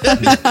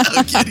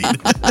 kidding.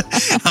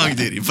 I'm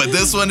kidding. But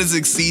this one is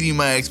exceeding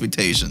my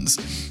expectations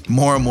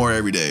more and more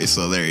every day.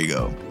 So there you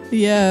go.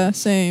 Yeah,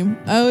 same.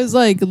 I was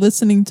like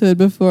listening to it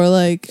before,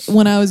 like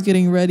when I was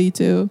getting ready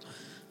to.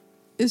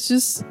 It's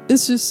just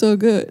so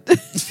good.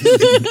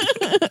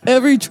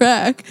 Every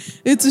track.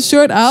 It's a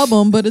short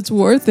album, but it's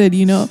worth it,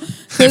 you know.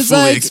 I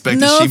fully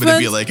expected no Shima to be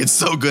offense- like, it's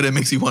so good it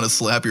makes you want to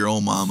slap your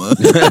own mama.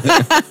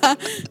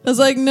 It's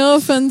like, no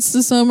offense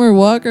to Summer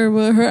Walker,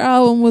 but her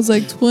album was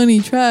like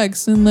 20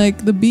 tracks and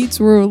like the beats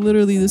were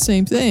literally the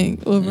same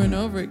thing over and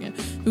over again.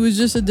 It was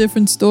just a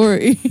different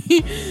story.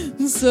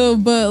 So,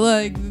 but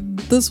like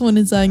this one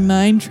is like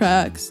 9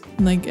 tracks.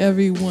 And like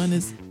every one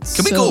is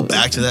Can we go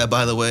back to that,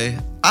 by the way?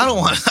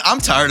 I'm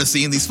tired of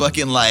seeing these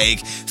fucking like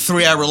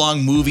 3-hour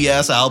long movie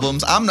ass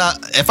albums.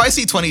 If I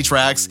see 20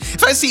 tracks,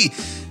 if I see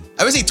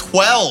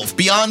 12,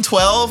 beyond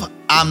 12,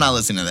 I'm not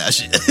listening to that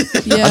shit.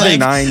 Yeah. I think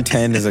 9,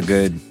 10 is a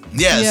good.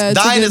 Yes, Yeah, it's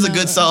a 9 good is a number.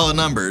 good solid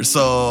number.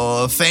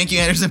 So thank you,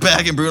 Anderson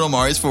 .Paak and Bruno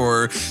Mars,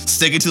 for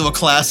sticking to a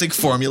classic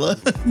formula.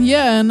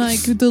 Yeah, and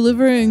like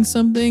delivering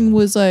something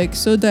was like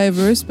so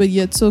diverse but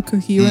yet so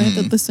coherent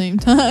at the same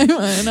time.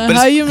 And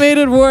how you made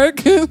it work.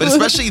 But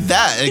especially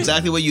that,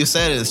 exactly what you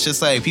said. It's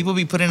just like people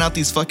be putting out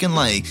these fucking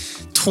like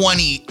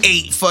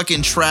 28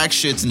 fucking track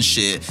shits and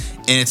shit.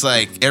 And it's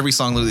like every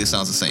song literally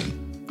sounds the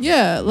same.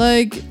 Yeah,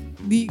 like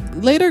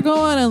later go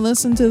on and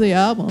listen to the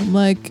album.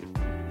 Like,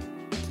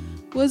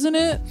 wasn't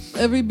it?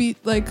 Every beat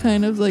like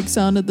kind of like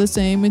sounded the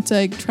same. It's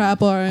like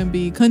trap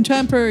R&B,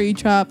 contemporary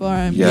trap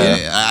R&B.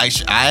 Yeah.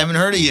 I haven't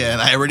heard it yet.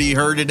 And I already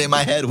heard it in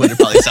my head what it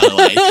probably sounded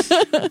like.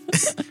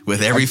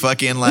 With every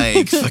fucking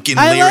lyrics.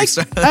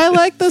 I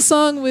like the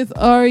song with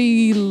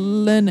Ari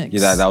Lennox.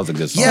 Yeah, that was a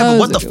good song. Yeah, That but was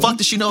what a the good fuck one.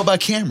 does she know about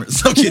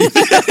cameras? I'm kidding.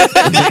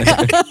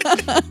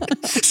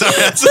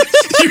 Sorry,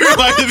 you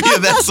reminded me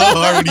of that so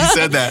hard when you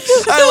said that.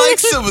 I like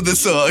some of the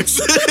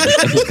songs.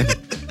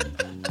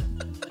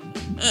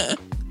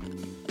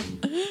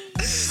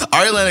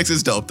 Ari Lennox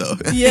is dope though.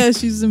 Yeah,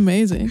 she's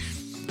amazing.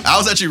 I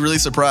was actually really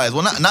surprised.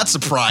 Well, not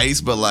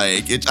surprised, but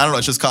like I don't know.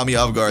 It just caught me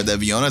off guard that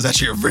Fiona is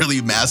actually a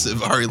really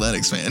massive Ari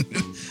Lennox fan.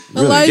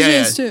 Elijah Yeah,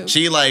 is too.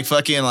 she like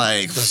fucking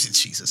like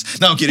Jesus.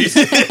 No, I'm kidding.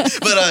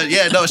 But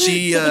yeah, no,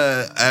 she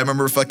I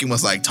remember fucking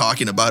was like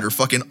talking about her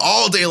fucking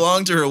all day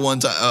long to her one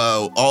time,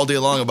 all day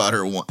long about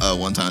her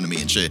one time to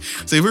me and shit.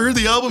 So if you heard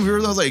the album, I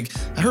was like,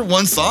 I heard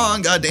one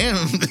song, goddamn.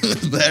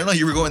 But I don't know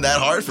you were going that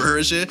hard for her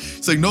and shit.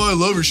 It's like, no, I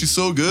love her, she's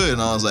so good.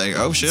 And I was like,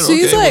 oh shit,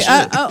 She's okay.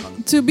 like, well,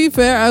 shit. to be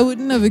fair, I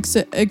wouldn't have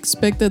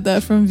expected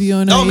that from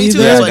Fiona. No, me too,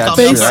 either. that's why I caught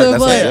me Based off guard. off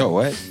That's like, like, yo,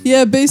 what?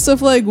 yeah, based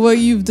off like what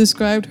you've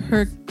described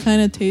her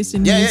kind of taste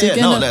in Yeah, music.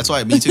 no, and that's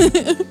why, me too.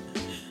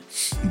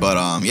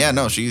 But yeah,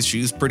 no,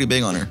 she's pretty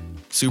big on her,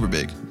 super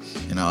big.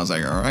 And I was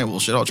like, all right, well,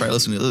 shit, I'll try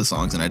listening to other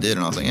songs, and I did,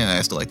 and I was like, yeah,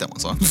 I still like that one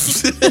song.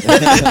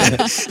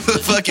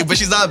 Fuck it, but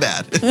she's not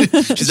bad.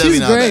 She's definitely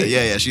not great. bad.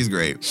 Yeah, she's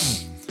great.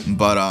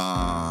 But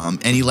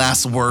any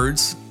last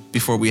words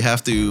before we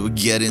have to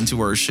get into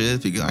our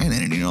shit? Because I ain't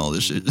editing all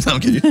this shit. I'm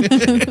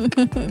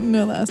kidding.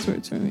 No last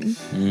words from me.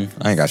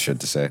 I ain't got shit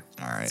to say.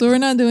 All right. So we're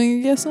not doing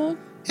a guest song?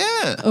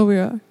 Yeah. Oh, we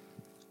are.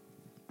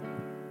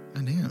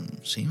 God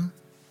damn, Shima.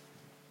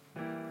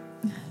 You're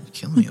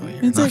killing me over here.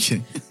 It's No, I'm like-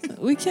 kidding.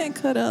 We can't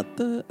cut out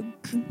the.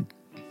 I'm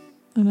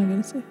not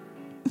gonna say.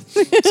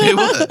 Say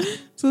what?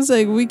 So it's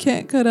like we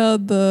can't cut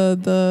out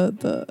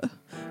the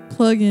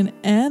plug-in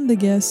and the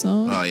guest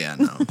song. Oh yeah,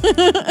 no.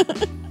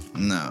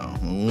 No.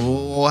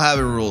 We'll have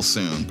it real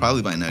soon.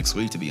 Probably by next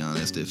week, to be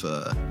honest, if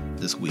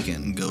this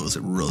weekend goes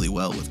really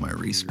well with my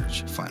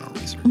research, final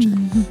research.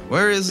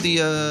 Where is the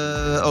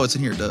oh, it's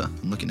in here, duh.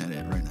 I'm looking at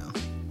it right now.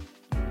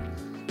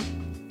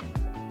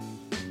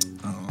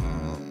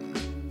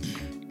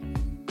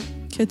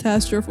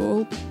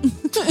 Catastrophe.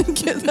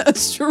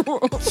 Catastrophe.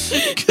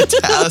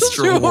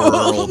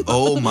 Astroworld.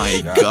 Oh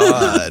my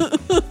god.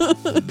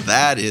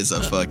 That is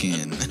a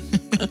fucking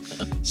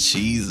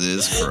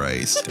Jesus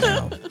Christ.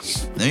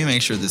 Let me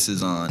make sure this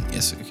is on.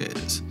 Yes, okay, it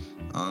is.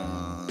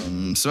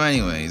 So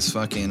anyways,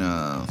 fucking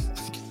let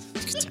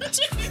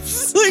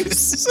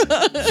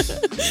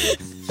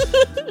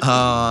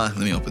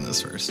me open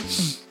this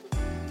first.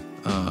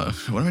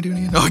 What am I doing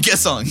again? Oh,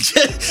 guest song.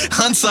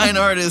 Unsigned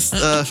artist,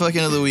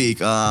 fucking of the week.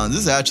 This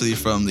is actually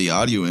from the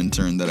audio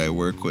intern that I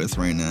work with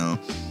right now.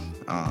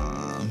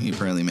 He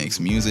apparently makes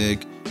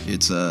music.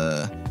 It's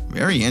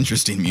very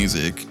interesting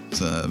music. It's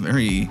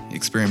very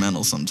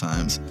experimental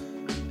sometimes.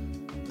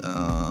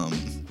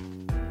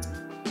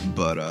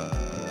 But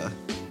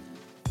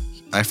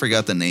I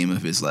forgot the name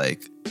of his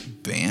like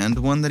band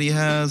one that he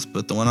has,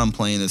 but the one I'm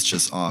playing is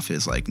just off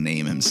his like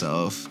name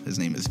himself. His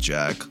name is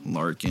Jack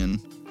Larkin.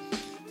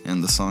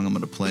 And the song I'm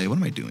gonna play. What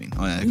am I doing?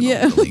 Oh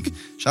yeah, the link.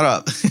 Shut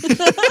up.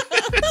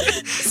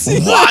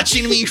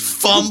 Watching me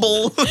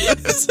fumble.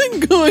 It's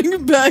like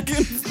going back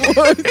and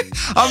forth.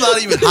 I'm not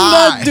even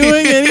high. Not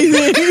doing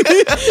anything.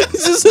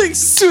 It's just like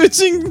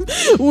switching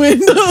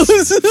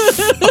windows.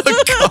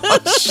 Oh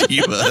God,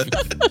 Shiva.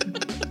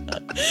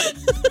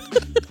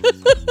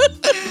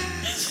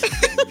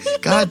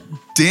 God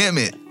damn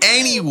it.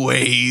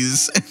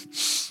 Anyways,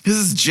 this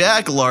is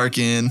Jack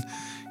Larkin.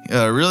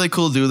 A really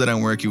cool dude that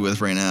I'm working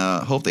with right now.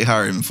 Hope they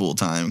hire him full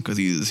time because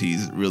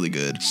he's really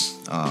good.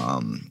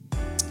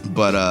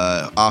 But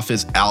off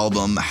his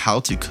album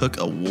How to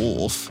Cook a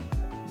Wolf.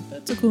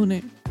 That's a cool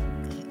name.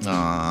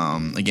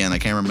 Again, I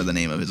can't remember the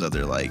name of his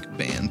other like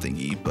band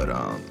thingy, but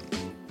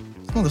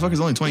motherfucker's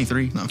only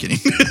 23. No, I'm kidding.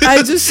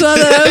 I just saw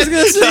that. I was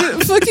gonna say,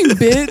 fucking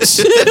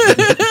bitch.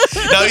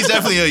 No, he's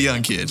definitely a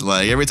young kid.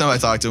 Like every time I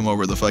talk to him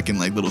over the fucking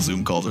like little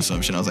Zoom calls or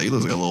some shit, I was like, he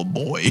looks like a little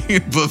boy.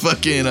 But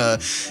fucking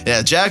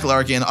yeah, Jack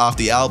Larkin off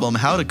the album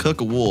How to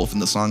Cook a Wolf,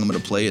 and the song I'm gonna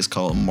play is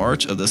called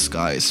March of the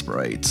Sky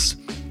Sprites.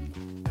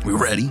 We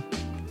ready?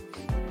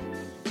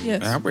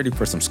 Yes. I'm ready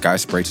for some sky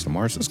sprites to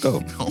Mars. Let's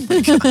go. Oh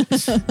my God.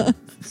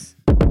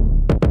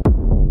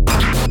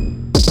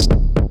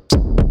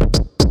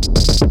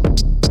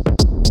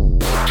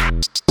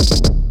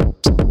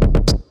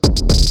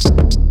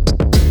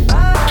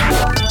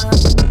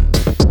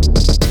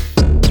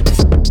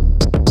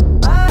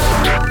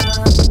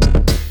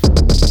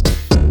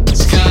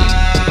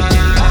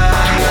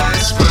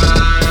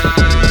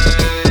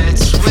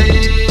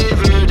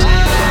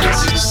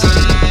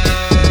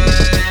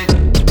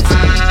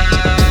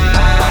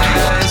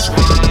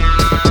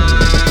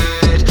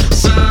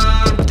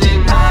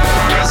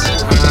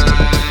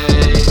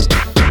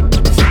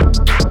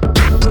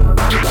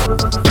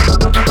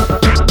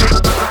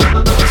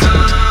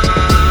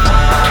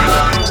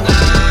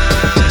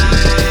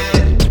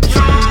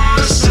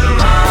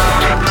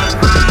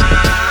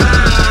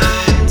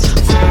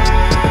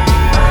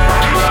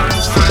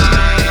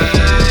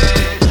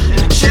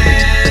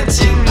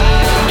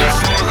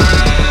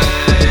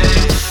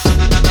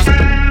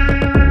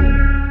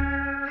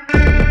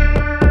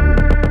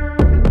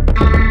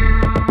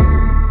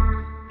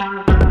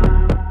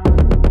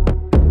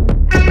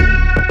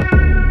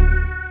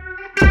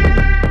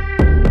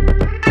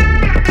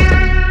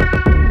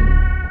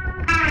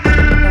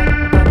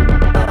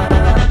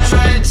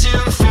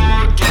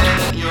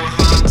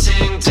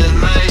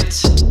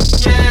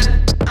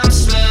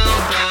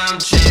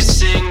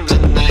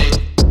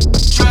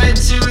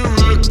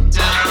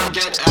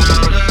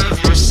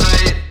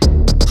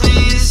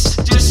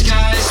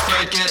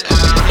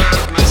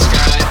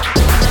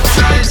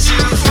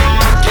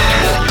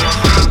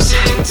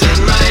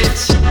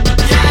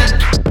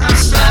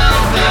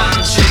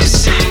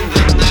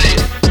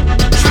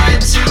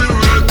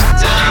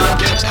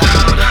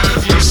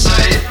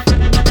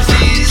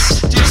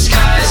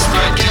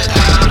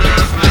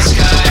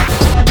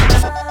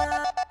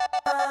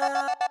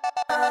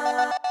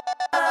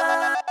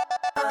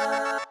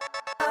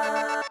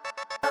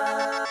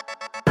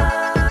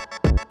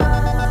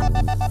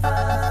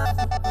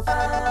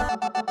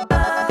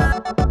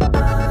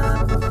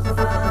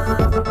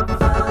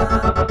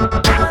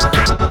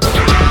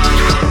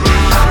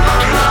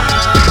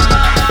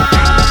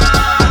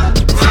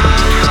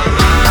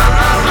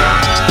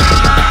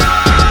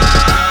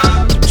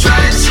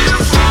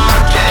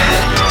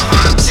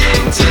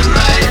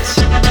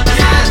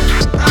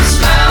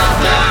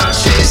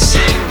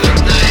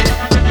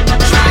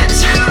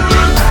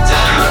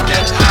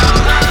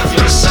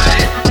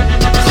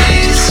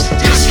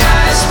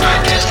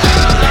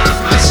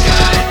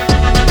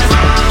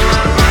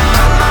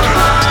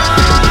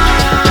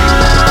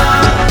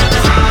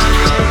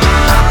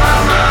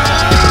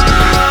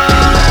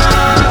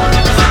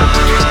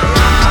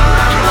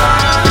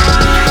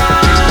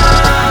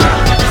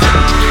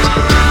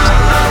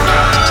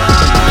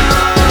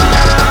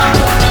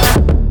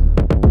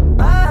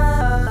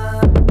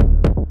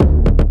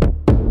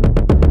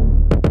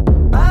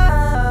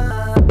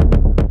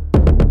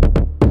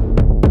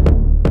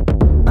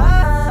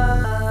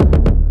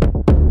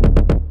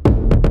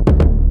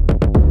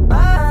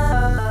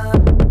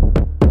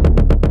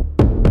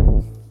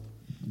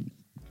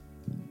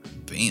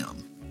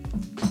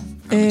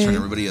 Turn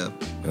everybody up.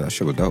 Yeah, that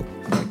shit was dope.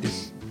 I like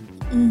this.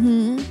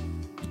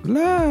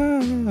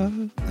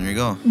 There you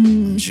go.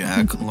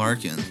 Jack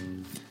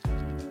Larkin.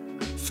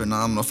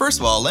 Phenomenal. First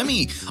of all, let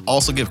me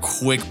also give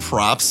quick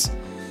props.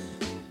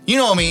 You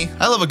know me.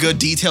 I love a good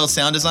detailed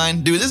sound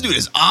design. Dude, this dude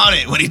is on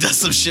it when he does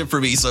some shit for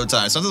me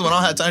sometimes. Sometimes when I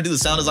don't have time to do the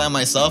sound design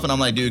myself and I'm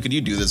like, dude, could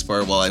you do this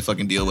part while I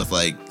fucking deal with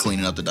like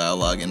cleaning up the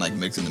dialogue and like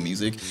mixing the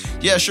music?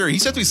 Yeah, sure. He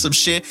sent me some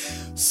shit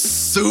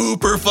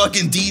super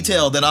fucking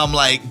detailed and I'm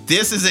like,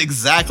 this is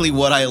exactly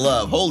what I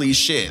love. Holy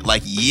shit.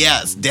 Like,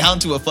 yes, down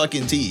to a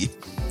fucking T.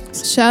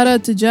 Shout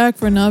out to Jack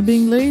for not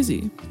being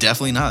lazy.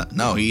 Definitely not.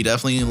 No, he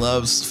definitely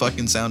loves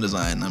fucking sound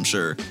design, I'm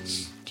sure.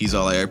 He's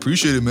all like, I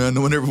appreciate it, man.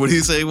 No one ever, what did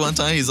he say one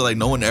time? He's like,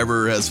 no one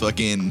ever has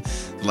fucking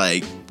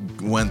like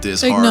went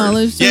this hard.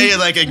 Acknowledged Yeah,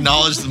 like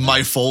acknowledged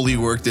my Foley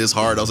work this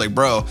hard. I was like,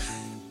 bro,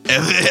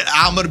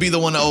 I'm gonna be the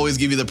one to always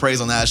give you the praise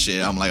on that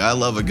shit. I'm like, I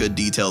love a good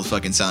detailed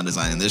fucking sound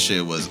design, and this shit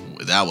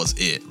that was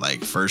it,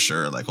 like for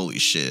sure. Like, holy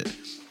shit.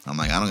 I'm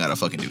like, I don't gotta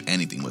fucking do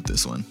anything with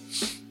this one.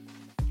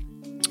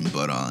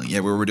 But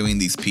yeah, we were doing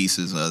these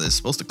pieces. They're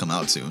supposed to come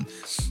out soon.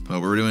 But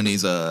we're doing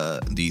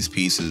these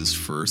pieces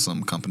for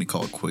some company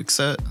called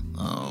Quickset.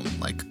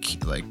 Like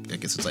I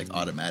guess it's like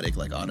automatic,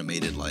 like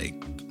automated,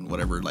 like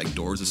whatever, like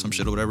doors or some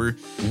shit or whatever,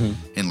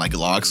 and like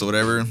locks or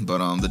whatever. But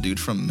the dude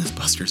from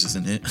Mythbusters is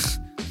in it.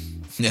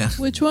 Yeah.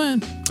 Which one?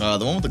 The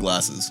one with the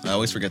glasses. I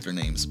always forget their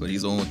names, but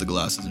he's the one with the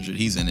glasses and shit.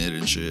 He's in it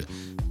and shit.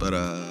 But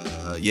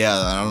yeah,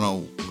 I don't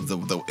know.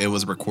 It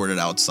was recorded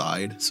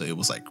outside, so it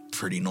was like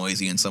pretty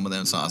noisy in some of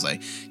them. So I was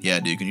like, yeah,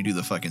 dude, can you do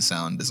the fucking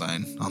sound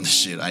design on this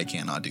shit? I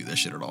cannot do this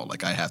shit at all.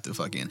 Like, I have to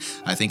fucking.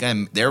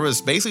 There was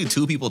basically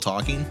 2 people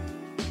talking.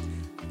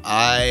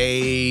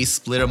 I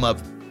split them up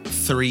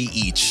 3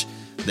 each.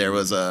 There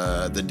was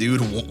the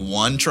dude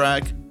 1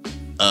 track,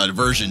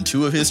 version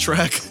 2 of his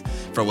track.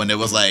 For when it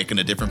was like in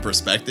a different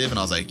perspective, and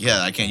I was like,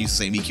 yeah, I can't use the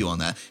same EQ on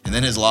that. And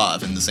then his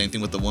lav, and the same thing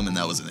with the woman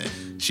that was in it.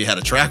 She had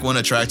a track 1,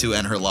 a track 2,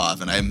 and her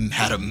lav, and I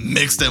had to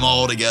mix them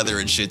all together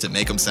and shit to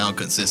make them sound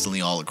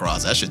consistently all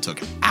across. That shit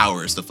took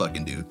hours to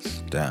fucking do.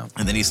 Damn.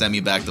 And then he sent me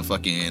back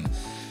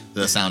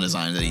the sound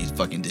design that he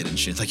fucking did and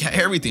shit. It's like, yeah,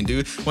 everything,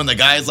 dude. When the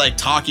guy's like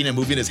talking and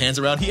moving his hands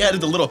around, he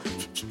added the little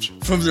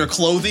from their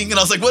clothing, and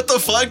I was like, what the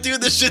fuck,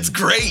 dude? This shit's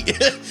great.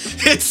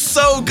 It's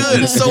so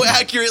good. It's so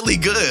accurately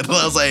good.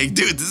 I was like,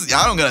 dude,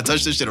 I don't gotta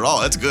touch this shit at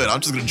all. That's good. I'm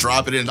just gonna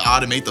drop it in and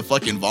automate the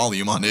fucking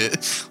volume on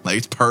it. Like,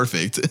 it's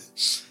perfect.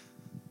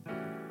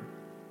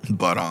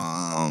 But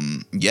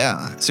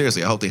yeah,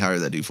 seriously, I hope they hire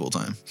that dude full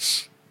time.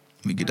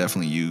 We could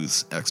definitely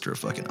use extra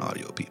fucking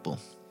audio people.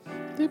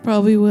 They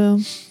probably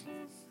will.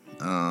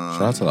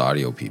 Shout out to the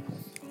audio people.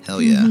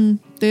 Hell yeah.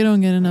 Mm-hmm. They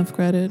don't get enough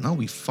credit. No,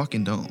 we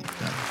fucking don't.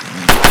 God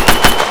damn it.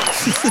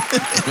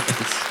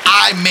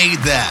 I made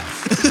that.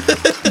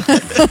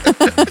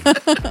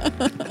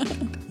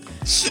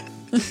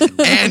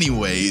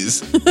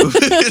 Anyways,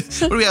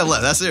 what do we have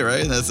left? That's it,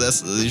 right?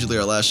 That's usually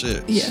our last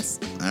shit. Yes.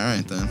 All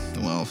right, then.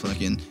 Well,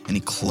 fucking, any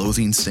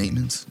closing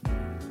statements?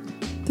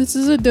 This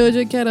is a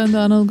Doja Cat and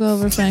Donald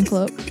Glover fan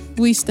club.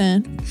 We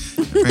stand.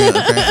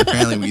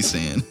 Apparently we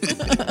stand.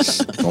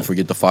 Don't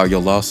forget to file your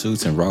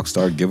lawsuits and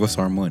Rockstar give us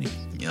our money.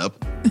 Yep.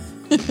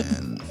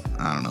 And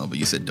I don't know, but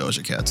you said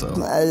Doja Cat, so.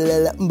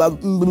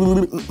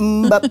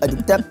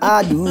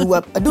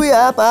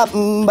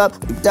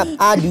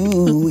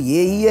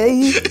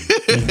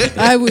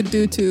 I would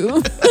do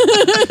too.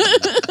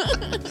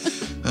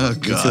 Oh,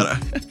 God.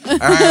 All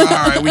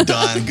right, we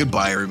done.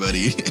 Goodbye,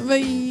 everybody.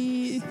 Bye.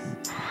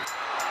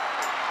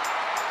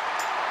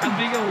 I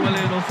think a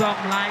little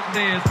something like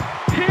this.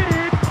 Hit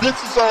it. This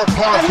is our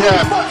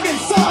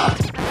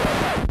podcast.